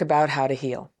I'll talk about how to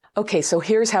heal. Okay, so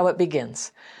here's how it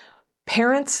begins.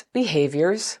 Parents'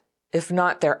 behaviors, if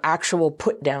not their actual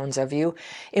put-downs of you,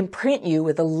 imprint you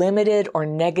with a limited or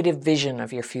negative vision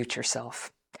of your future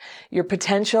self. Your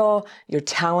potential, your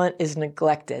talent is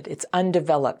neglected. It's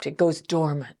undeveloped. It goes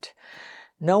dormant.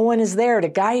 No one is there to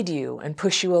guide you and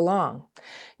push you along.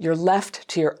 You're left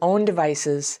to your own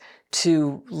devices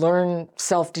to learn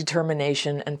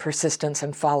self-determination and persistence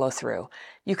and follow-through.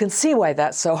 You can see why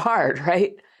that's so hard,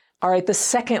 right? All right, the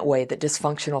second way that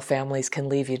dysfunctional families can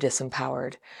leave you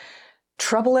disempowered.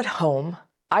 Trouble at home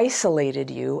isolated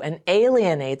you and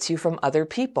alienates you from other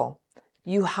people.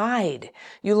 You hide.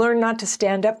 You learn not to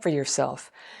stand up for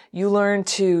yourself. You learn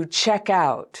to check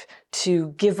out, to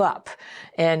give up,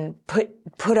 and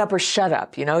put up or shut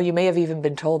up. You may have even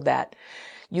been told that.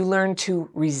 You learn to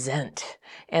resent.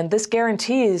 And this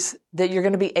guarantees that you're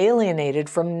going to be alienated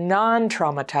from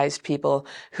non-traumatized people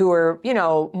who are,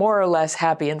 more or less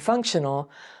happy and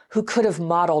functional, who could have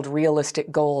modeled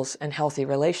realistic goals and healthy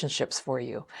relationships for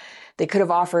you. They could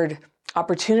have offered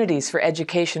opportunities for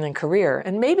education and career,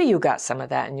 and maybe you got some of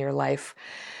that in your life,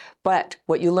 but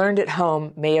what you learned at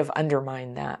home may have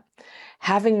undermined that.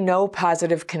 Having no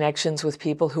positive connections with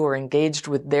people who are engaged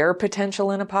with their potential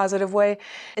in a positive way,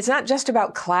 it's not just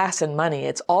about class and money,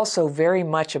 it's also very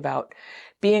much about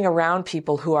being around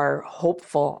people who are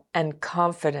hopeful and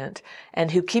confident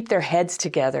and who keep their heads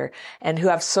together and who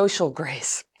have social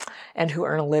grace and who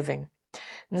earn a living.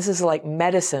 And this is like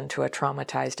medicine to a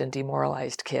traumatized and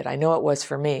demoralized kid. I know it was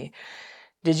for me.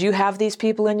 Did you have these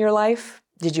people in your life?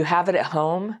 Did you have it at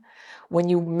home? When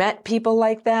you met people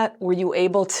like that, were you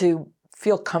able to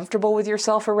feel comfortable with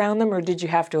yourself around them, or did you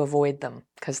have to avoid them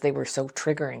because they were so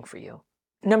triggering for you?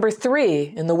 Number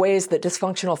 3, in the ways that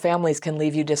dysfunctional families can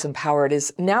leave you disempowered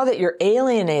is now that you're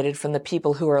alienated from the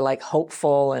people who are like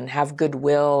hopeful and have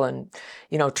goodwill and,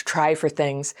 to try for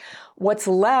things, what's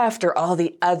left are all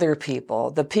the other people,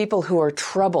 the people who are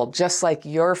troubled, just like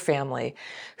your family,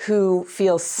 who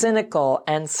feel cynical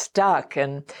and stuck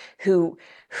and who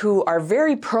are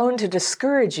very prone to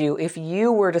discourage you if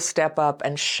you were to step up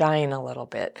and shine a little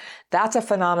bit. That's a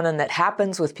phenomenon that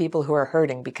happens with people who are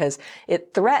hurting because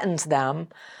it threatens them,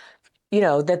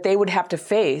 that they would have to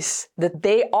face that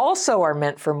they also are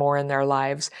meant for more in their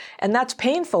lives. And that's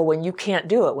painful when you can't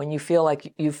do it, when you feel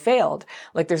like you've failed,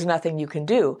 like there's nothing you can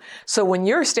do. So when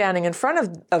you're standing in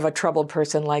front of a troubled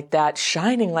person like that,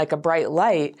 shining like a bright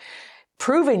light,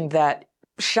 proving that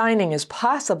shining is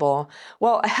possible,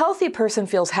 well, a healthy person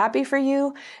feels happy for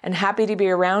you and happy to be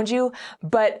around you,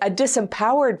 but a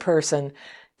disempowered person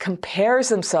compares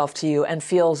themselves to you and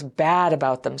feels bad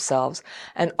about themselves.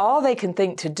 And all they can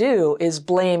think to do is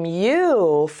blame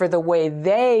you for the way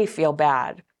they feel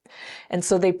bad. And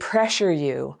so they pressure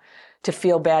you to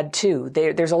feel bad too.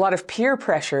 There's a lot of peer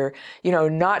pressure,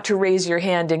 not to raise your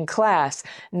hand in class,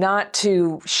 not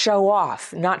to show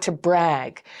off, not to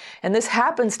brag. And this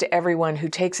happens to everyone who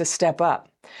takes a step up.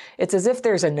 It's as if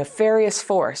there's a nefarious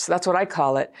force. That's what I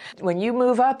call it. When you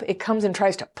move up, it comes and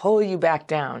tries to pull you back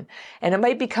down. And it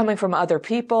might be coming from other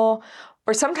people,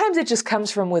 or sometimes it just comes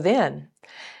from within.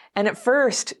 And at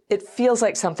first, it feels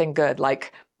like something good,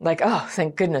 like, oh,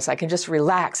 thank goodness, I can just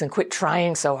relax and quit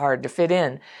trying so hard to fit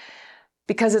in.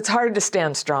 Because it's hard to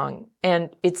stand strong and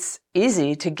it's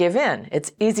easy to give in.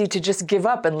 It's easy to just give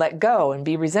up and let go and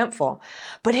be resentful.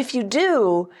 But if you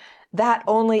do, that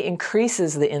only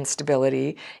increases the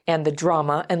instability and the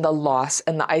drama and the loss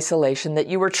and the isolation that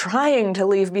you were trying to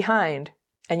leave behind.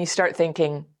 And you start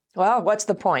thinking, well, what's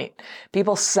the point?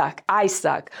 People suck. I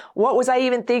suck. What was I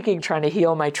even thinking trying to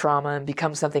heal my trauma and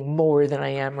become something more than I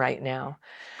am right now?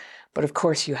 But of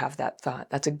course you have that thought.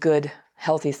 That's a good,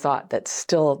 healthy thought that's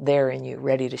still there in you,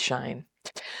 ready to shine.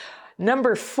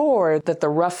 Number 4, that the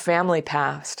rough family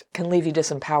past can leave you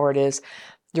disempowered is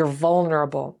you're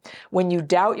vulnerable. When you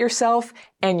doubt yourself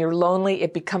and you're lonely,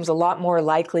 it becomes a lot more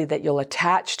likely that you'll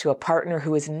attach to a partner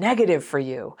who is negative for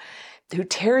you, who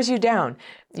tears you down.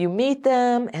 You meet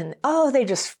them and,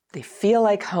 they feel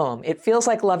like home. It feels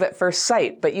like love at first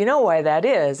sight, but you know why that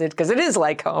is. Because it is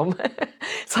like home.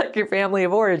 It's like your family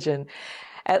of origin.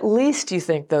 At least you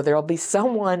think, though, there'll be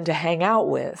someone to hang out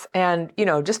with. And,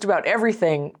 just about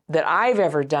everything that I've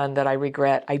ever done that I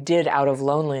regret, I did out of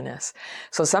loneliness.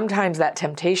 So sometimes that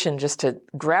temptation just to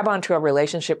grab onto a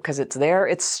relationship because it's there,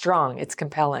 it's strong, it's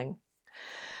compelling.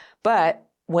 But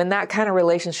when that kind of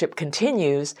relationship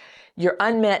continues, your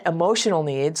unmet emotional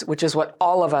needs, which is what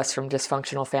all of us from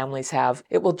dysfunctional families have,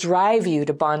 it will drive you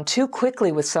to bond too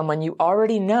quickly with someone you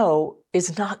already know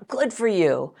is not good for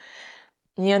you.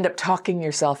 You end up talking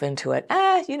yourself into it.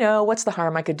 What's the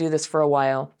harm? I could do this for a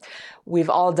while. We've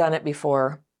all done it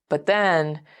before. But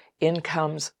then in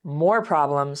comes more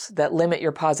problems that limit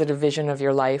your positive vision of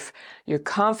your life. Your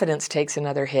confidence takes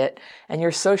another hit, and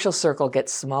your social circle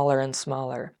gets smaller and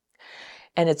smaller.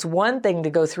 And it's one thing to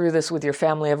go through this with your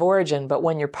family of origin, but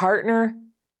when your partner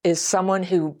is someone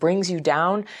who brings you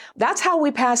down, that's how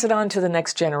we pass it on to the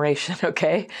next generation,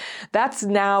 okay? That's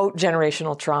now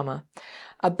generational trauma.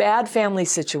 A bad family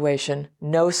situation,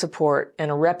 no support, and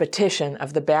a repetition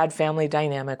of the bad family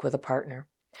dynamic with a partner.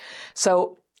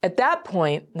 So at that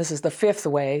point, this is the fifth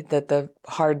way that the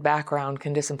hard background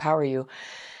can disempower you,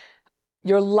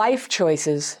 your life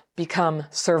choices become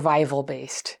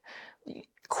survival-based.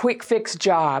 Quick fix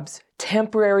jobs,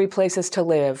 temporary places to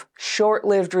live,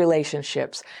 short-lived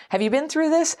relationships. Have you been through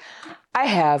this? I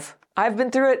have. I've been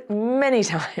through it many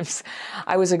times.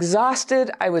 I was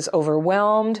exhausted. I was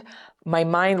overwhelmed. My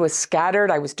mind was scattered.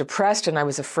 I was depressed and I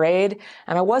was afraid.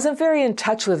 And I wasn't very in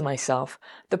touch with myself.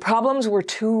 The problems were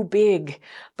too big.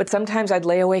 But sometimes I'd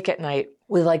lay awake at night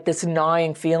with like this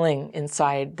gnawing feeling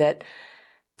inside that,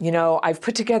 I've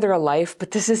put together a life, but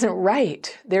this isn't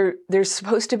right. There's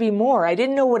supposed to be more. I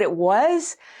didn't know what it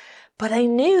was, but I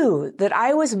knew that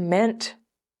I was meant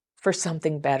for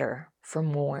something better, for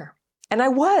more. And I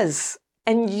was,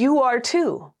 and you are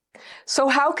too. So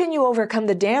how can you overcome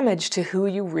the damage to who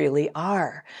you really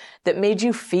are that made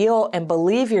you feel and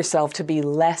believe yourself to be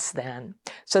less than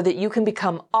so that you can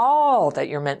become all that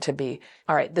you're meant to be?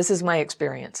 All right, this is my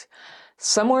experience.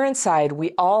 Somewhere inside,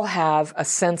 we all have a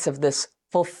sense of this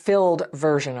fulfilled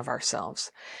version of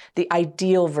ourselves, the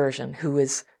ideal version who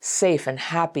is safe and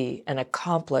happy and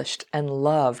accomplished and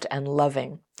loved and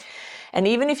loving. And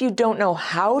even if you don't know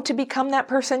how to become that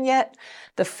person yet,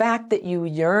 the fact that you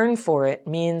yearn for it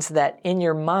means that in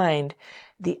your mind,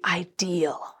 the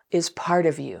ideal is part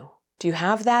of you. Do you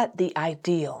have that? The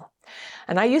ideal.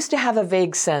 And I used to have a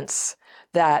vague sense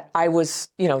that I was,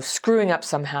 screwing up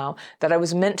somehow, that I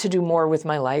was meant to do more with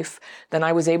my life than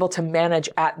I was able to manage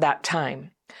at that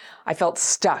time. I felt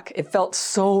stuck. It felt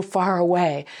so far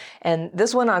away. And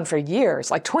this went on for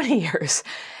years, like 20 years.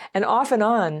 And off and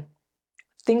on,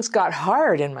 things got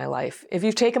hard in my life. If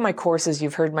you've taken my courses,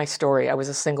 you've heard my story. I was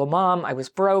a single mom. I was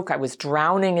broke. I was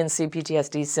drowning in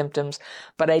CPTSD symptoms,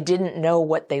 but I didn't know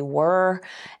what they were.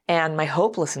 And my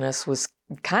hopelessness was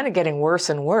kind of getting worse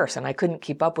and worse, and I couldn't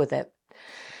keep up with it.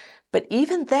 But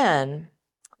even then,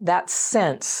 that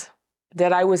sense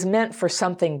that I was meant for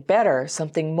something better,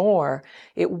 something more,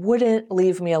 it wouldn't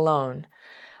leave me alone.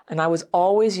 And I was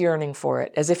always yearning for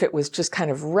it, as if it was just kind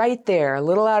of right there, a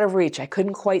little out of reach. I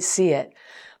couldn't quite see it,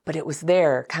 but it was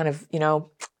there, kind of,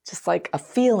 just like a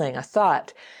feeling, a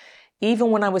thought. Even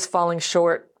when I was falling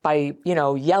short by,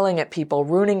 yelling at people,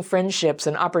 ruining friendships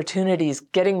and opportunities,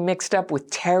 getting mixed up with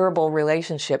terrible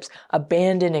relationships,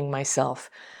 abandoning myself.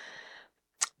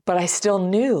 But I still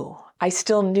knew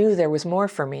there was more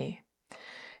for me.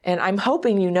 And I'm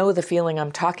hoping you know the feeling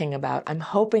I'm talking about. I'm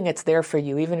hoping it's there for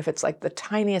you, even if it's like the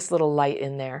tiniest little light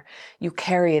in there. You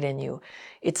carry it in you.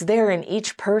 It's there in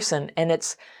each person, and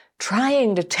it's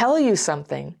trying to tell you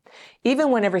something.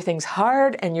 Even when everything's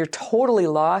hard and you're totally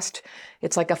lost,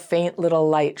 it's like a faint little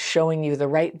light showing you the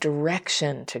right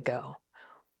direction to go,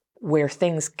 where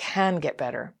things can get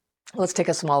better. Let's take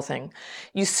a small thing.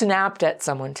 You snapped at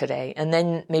someone today, and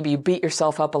then maybe you beat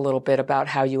yourself up a little bit about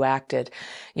how you acted,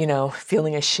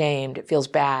 feeling ashamed. It feels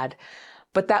bad.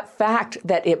 But that fact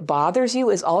that it bothers you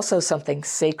is also something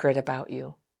sacred about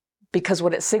you, because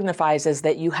what it signifies is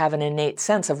that you have an innate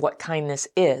sense of what kindness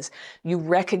is. You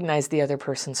recognize the other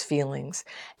person's feelings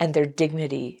and their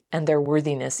dignity and their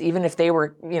worthiness. Even if they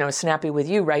were, snappy with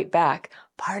you right back,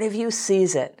 part of you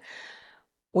sees it.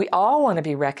 We all want to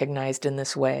be recognized in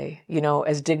this way,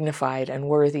 as dignified and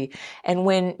worthy. And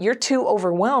when you're too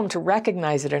overwhelmed to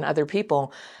recognize it in other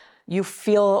people, you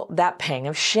feel that pang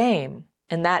of shame.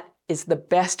 And that is the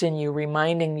best in you,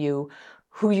 reminding you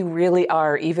who you really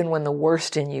are, even when the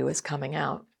worst in you is coming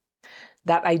out.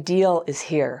 That ideal is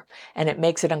here, and it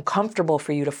makes it uncomfortable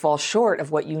for you to fall short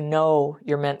of what you know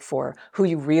you're meant for, who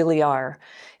you really are.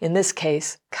 In this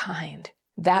case, kind.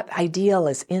 That ideal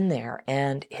is in there,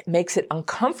 and it makes it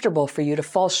uncomfortable for you to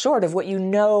fall short of what you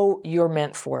know you're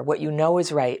meant for, what you know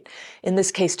is right. In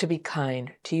this case, to be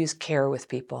kind, to use care with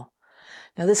people.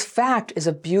 Now, this fact is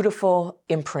a beautiful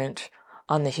imprint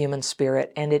on the human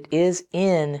spirit, and it is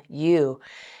in you.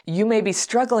 You may be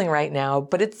struggling right now,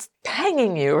 but it's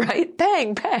panging you, right?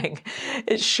 Bang, bang.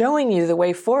 It's showing you the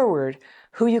way forward,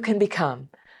 who you can become.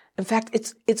 In fact,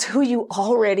 it's who you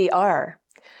already are.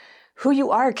 Who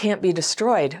you are can't be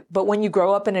destroyed, but when you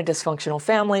grow up in a dysfunctional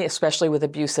family, especially with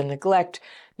abuse and neglect,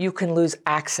 you can lose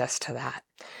access to that.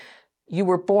 You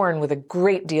were born with a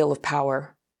great deal of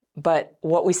power, but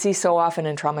what we see so often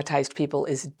in traumatized people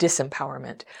is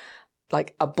disempowerment,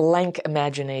 like a blank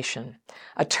imagination,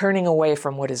 a turning away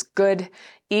from what is good,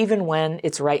 even when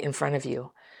it's right in front of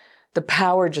you. The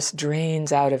power just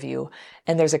drains out of you,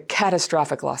 and there's a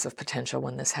catastrophic loss of potential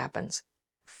when this happens,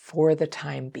 for the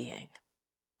time being,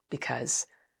 because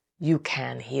you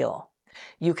can heal.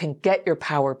 You can get your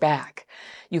power back.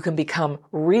 You can become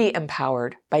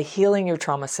re-empowered by healing your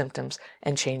trauma symptoms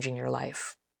and changing your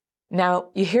life. Now,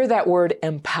 you hear that word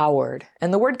empowered,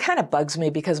 and the word kind of bugs me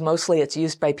because mostly it's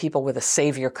used by people with a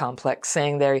savior complex,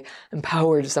 saying they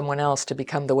empowered someone else to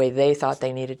become the way they thought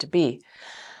they needed to be.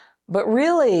 But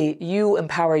really, you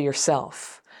empower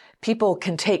yourself. People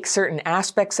can take certain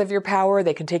aspects of your power,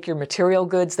 they can take your material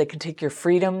goods, they can take your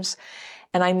freedoms.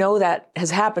 And I know that has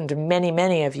happened to many,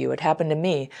 many of you. It happened to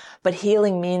me. But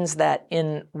healing means that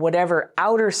in whatever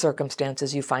outer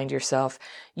circumstances you find yourself,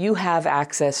 you have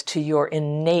access to your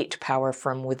innate power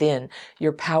from within,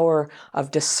 your power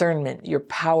of discernment, your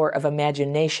power of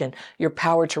imagination, your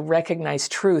power to recognize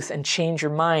truth and change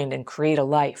your mind and create a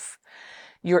life.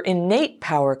 Your innate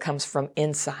power comes from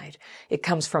inside. It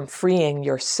comes from freeing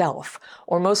yourself,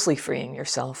 or mostly freeing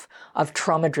yourself, of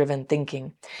trauma-driven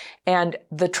thinking. And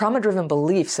the trauma-driven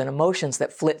beliefs and emotions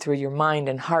that flit through your mind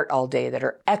and heart all day that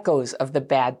are echoes of the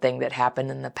bad thing that happened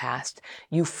in the past,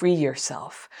 you free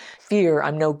yourself. Fear,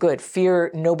 I'm no good. Fear,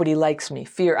 nobody likes me.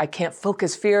 Fear, I can't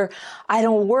focus. Fear, I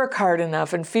don't work hard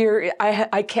enough. And fear,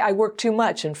 I work too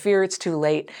much. And fear, it's too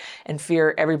late. And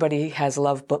fear, everybody has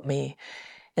love but me.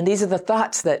 And these are the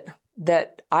thoughts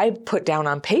that I put down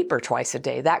on paper twice a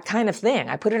day, that kind of thing.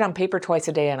 I put it on paper twice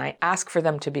a day and I ask for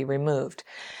them to be removed.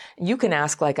 You can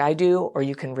ask like I do, or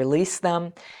you can release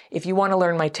them. If you want to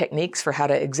learn my techniques for how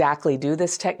to exactly do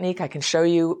this technique, I can show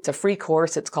you. It's a free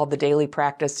course. It's called The Daily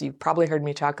Practice. You've probably heard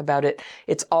me talk about it.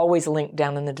 It's always linked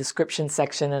down in the description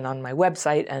section and on my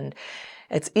website. And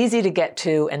it's easy to get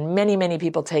to, and many, many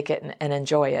people take it and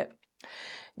enjoy it.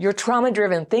 Your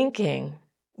trauma-driven thinking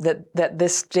that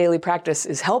this daily practice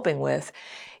is helping with,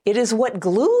 it is what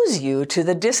glues you to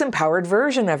the disempowered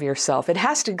version of yourself. It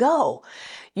has to go.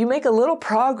 You make a little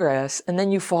progress and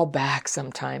then you fall back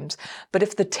sometimes. But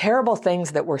if the terrible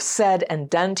things that were said and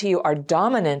done to you are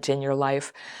dominant in your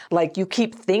life, like you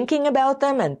keep thinking about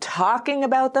them and talking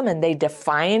about them and they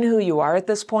define who you are at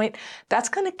this point, that's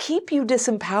going to keep you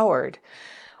disempowered.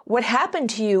 What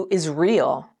happened to you is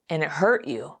real and it hurt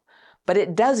you, but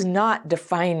it does not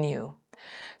define you.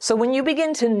 So when you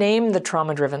begin to name the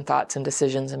trauma-driven thoughts and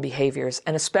decisions and behaviors,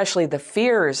 and especially the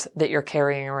fears that you're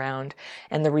carrying around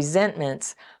and the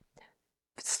resentments,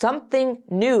 something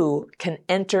new can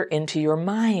enter into your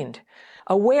mind.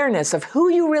 Awareness of who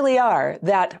you really are,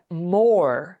 that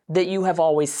more that you have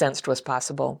always sensed was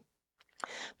possible.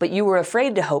 But you were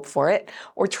afraid to hope for it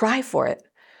or try for it.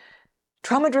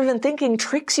 Trauma-driven thinking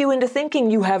tricks you into thinking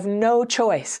you have no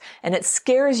choice, and it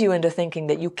scares you into thinking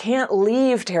that you can't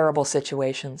leave terrible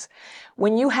situations.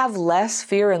 When you have less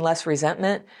fear and less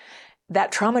resentment,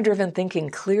 that trauma-driven thinking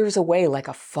clears away like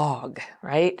a fog,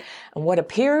 right? And what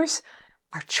appears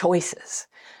are choices.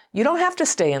 You don't have to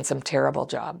stay in some terrible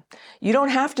job. You don't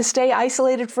have to stay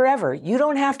isolated forever. You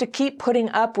don't have to keep putting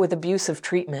up with abusive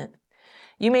treatment.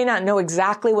 You may not know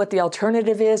exactly what the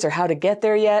alternative is or how to get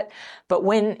there yet, but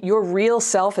when your real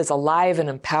self is alive and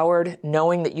empowered,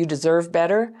 knowing that you deserve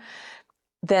better,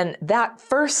 then that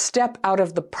first step out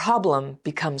of the problem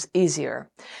becomes easier.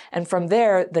 And from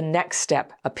there, the next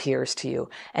step appears to you,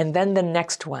 and then the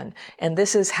next one. And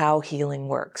this is how healing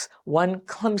works. One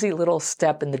clumsy little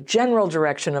step in the general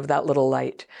direction of that little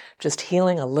light, just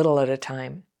healing a little at a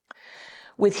time.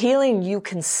 With healing, you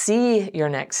can see your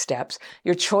next steps.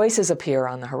 Your choices appear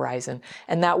on the horizon,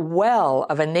 and that well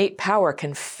of innate power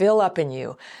can fill up in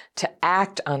you to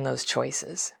act on those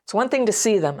choices. It's one thing to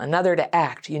see them, another to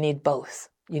act. You need both.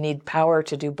 You need power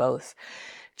to do both.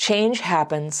 Change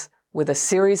happens with a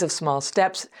series of small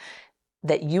steps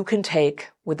that you can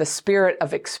take with a spirit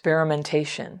of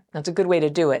experimentation. That's a good way to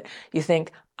do it. You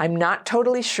think, I'm not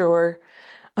totally sure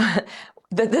that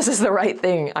this is the right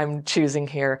thing I'm choosing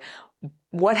here.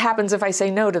 What happens if I say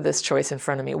no to this choice in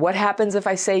front of me? What happens if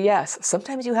I say yes?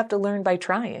 Sometimes you have to learn by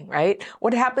trying, right?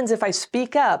 What happens if I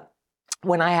speak up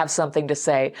when I have something to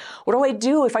say. What do I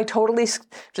do if I totally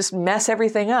just mess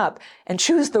everything up and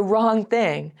choose the wrong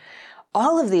thing?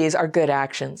 All of these are good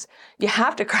actions. You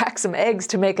have to crack some eggs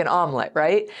to make an omelet,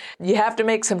 right? You have to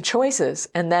make some choices,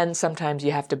 and then sometimes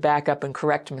you have to back up and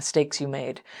correct mistakes you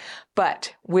made.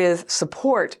 But with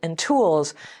support and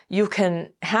tools, you can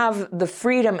have the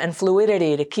freedom and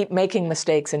fluidity to keep making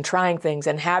mistakes and trying things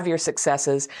and have your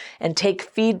successes and take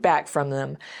feedback from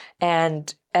them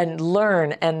and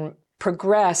learn and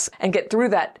progress and get through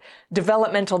that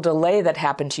developmental delay that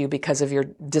happened to you because of your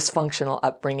dysfunctional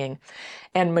upbringing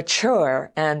and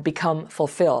mature and become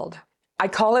fulfilled. I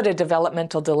call it a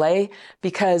developmental delay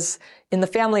because in the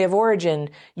family of origin,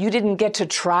 you didn't get to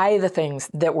try the things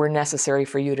that were necessary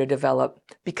for you to develop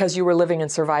because you were living in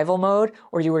survival mode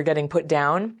or you were getting put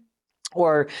down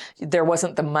or there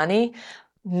wasn't the money.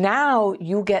 Now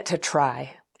you get to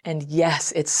try. And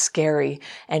yes, it's scary.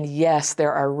 And yes,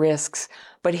 there are risks.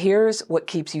 But here's what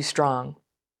keeps you strong.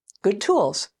 Good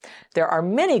tools. There are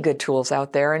many good tools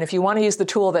out there. And if you want to use the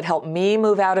tool that helped me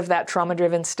move out of that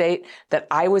trauma-driven state that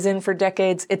I was in for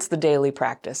decades, it's the daily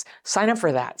practice. Sign up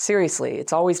for that. Seriously.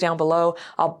 It's always down below.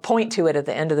 I'll point to it at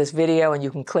the end of this video and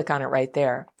you can click on it right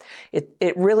there.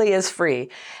 It really is free.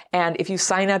 And if you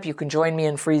sign up, you can join me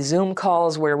in free Zoom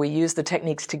calls where we use the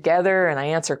techniques together and I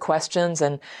answer questions.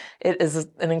 And it is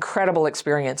an incredible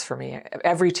experience for me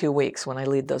every 2 weeks when I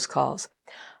lead those calls.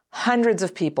 Hundreds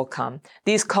of people come.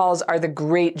 These calls are the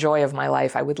great joy of my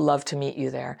life. I would love to meet you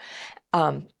there.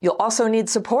 You'll also need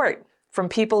support from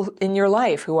people in your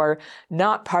life who are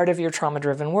not part of your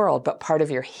trauma-driven world, but part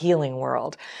of your healing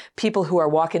world. People who are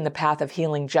walking the path of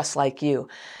healing just like you.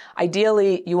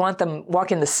 Ideally, you want them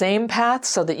walking the same path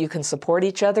so that you can support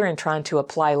each other in trying to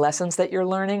apply lessons that you're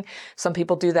learning. Some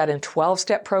people do that in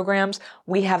 12-step programs.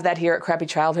 We have that here at Crappy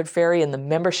Childhood Fairy in the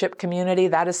membership community.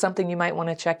 That is something you might want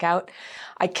to check out.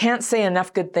 I can't say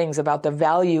enough good things about the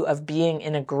value of being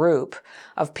in a group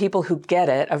of people who get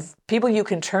it, of people you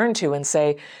can turn to and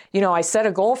say, you know, I set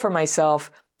a goal for myself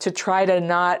to try to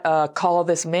not call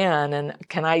this man, and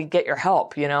can I get your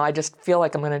help? You know, I just feel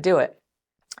like I'm going to do it.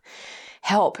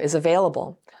 Help is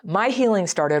available. My healing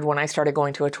started when I started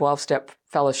going to a 12-step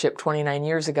fellowship 29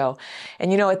 years ago.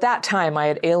 And you know, at that time, I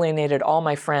had alienated all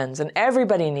my friends, and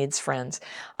everybody needs friends.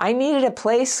 I needed a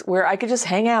place where I could just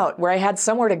hang out, where I had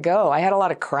somewhere to go. I had a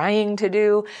lot of crying to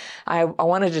do. I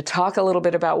wanted to talk a little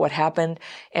bit about what happened,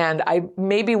 and I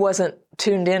maybe wasn't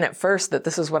tuned in at first that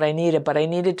this is what I needed, but I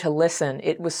needed to listen.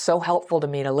 It was so helpful to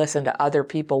me to listen to other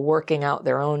people working out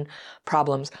their own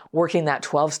problems, working that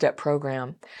 12-step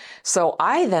program. So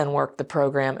I then worked the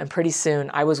program, and pretty soon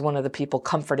I was one of the people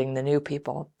comforting the new people.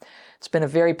 It's been a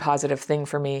very positive thing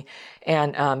for me.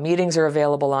 And meetings are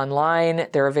available online.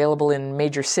 They're available in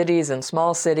major cities and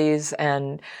small cities.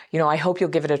 And, you know, I hope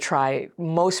you'll give it a try.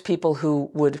 Most people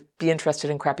who would be interested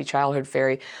in Crappy Childhood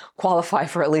Fairy qualify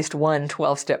for at least one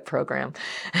 12-step program.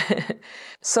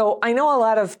 So I know a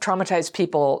lot of traumatized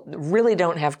people really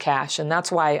don't have cash, and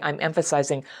that's why I'm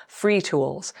emphasizing free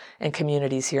tools and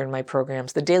communities here in my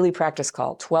programs. The Daily Practice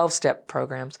Call, 12-step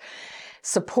programs.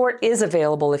 Support is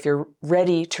available if you're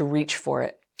ready to reach for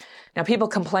it. Now, people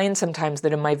complain sometimes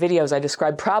that in my videos I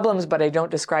describe problems, but I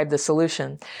don't describe the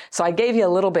solution. So I gave you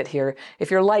a little bit here. If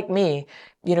you're like me,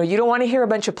 you know, you don't want to hear a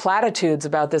bunch of platitudes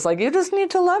about this, like, you just need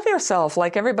to love yourself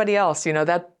like everybody else. You know,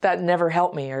 that never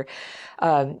helped me. Or,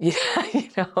 you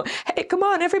know, hey, come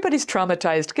on, everybody's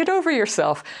traumatized. Get over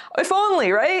yourself. If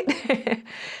only, right?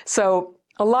 So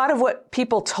a lot of what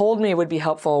people told me would be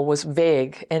helpful was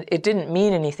vague, and it didn't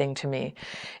mean anything to me.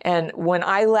 And when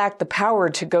I lacked the power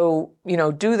to go, you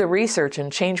know, do the research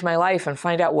and change my life and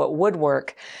find out what would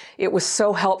work, it was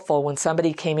so helpful when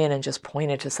somebody came in and just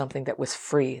pointed to something that was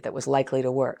free, that was likely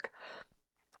to work.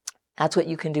 That's what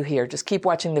you can do here. Just keep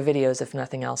watching the videos, if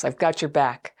nothing else. I've got your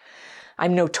back.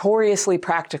 I'm notoriously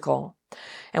practical.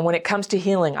 And when it comes to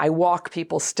healing, I walk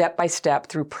people step by step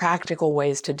through practical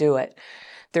ways to do it.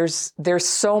 There's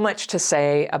so much to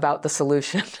say about the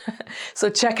solution. So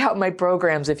check out my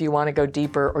programs if you want to go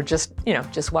deeper, or just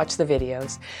watch the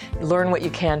videos. Learn what you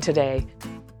can today.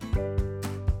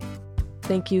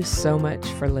 Thank you so much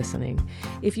for listening.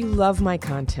 If you love my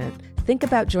content, think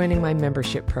about joining my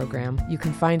membership program. You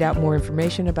can find out more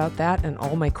information about that and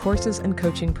all my courses and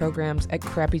coaching programs at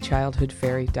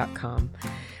crappychildhoodfairy.com.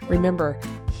 Remember,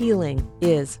 healing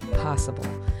is possible.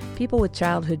 People with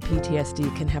childhood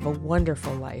PTSD can have a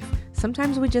wonderful life.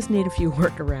 Sometimes we just need a few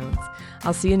workarounds.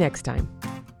 I'll see you next time.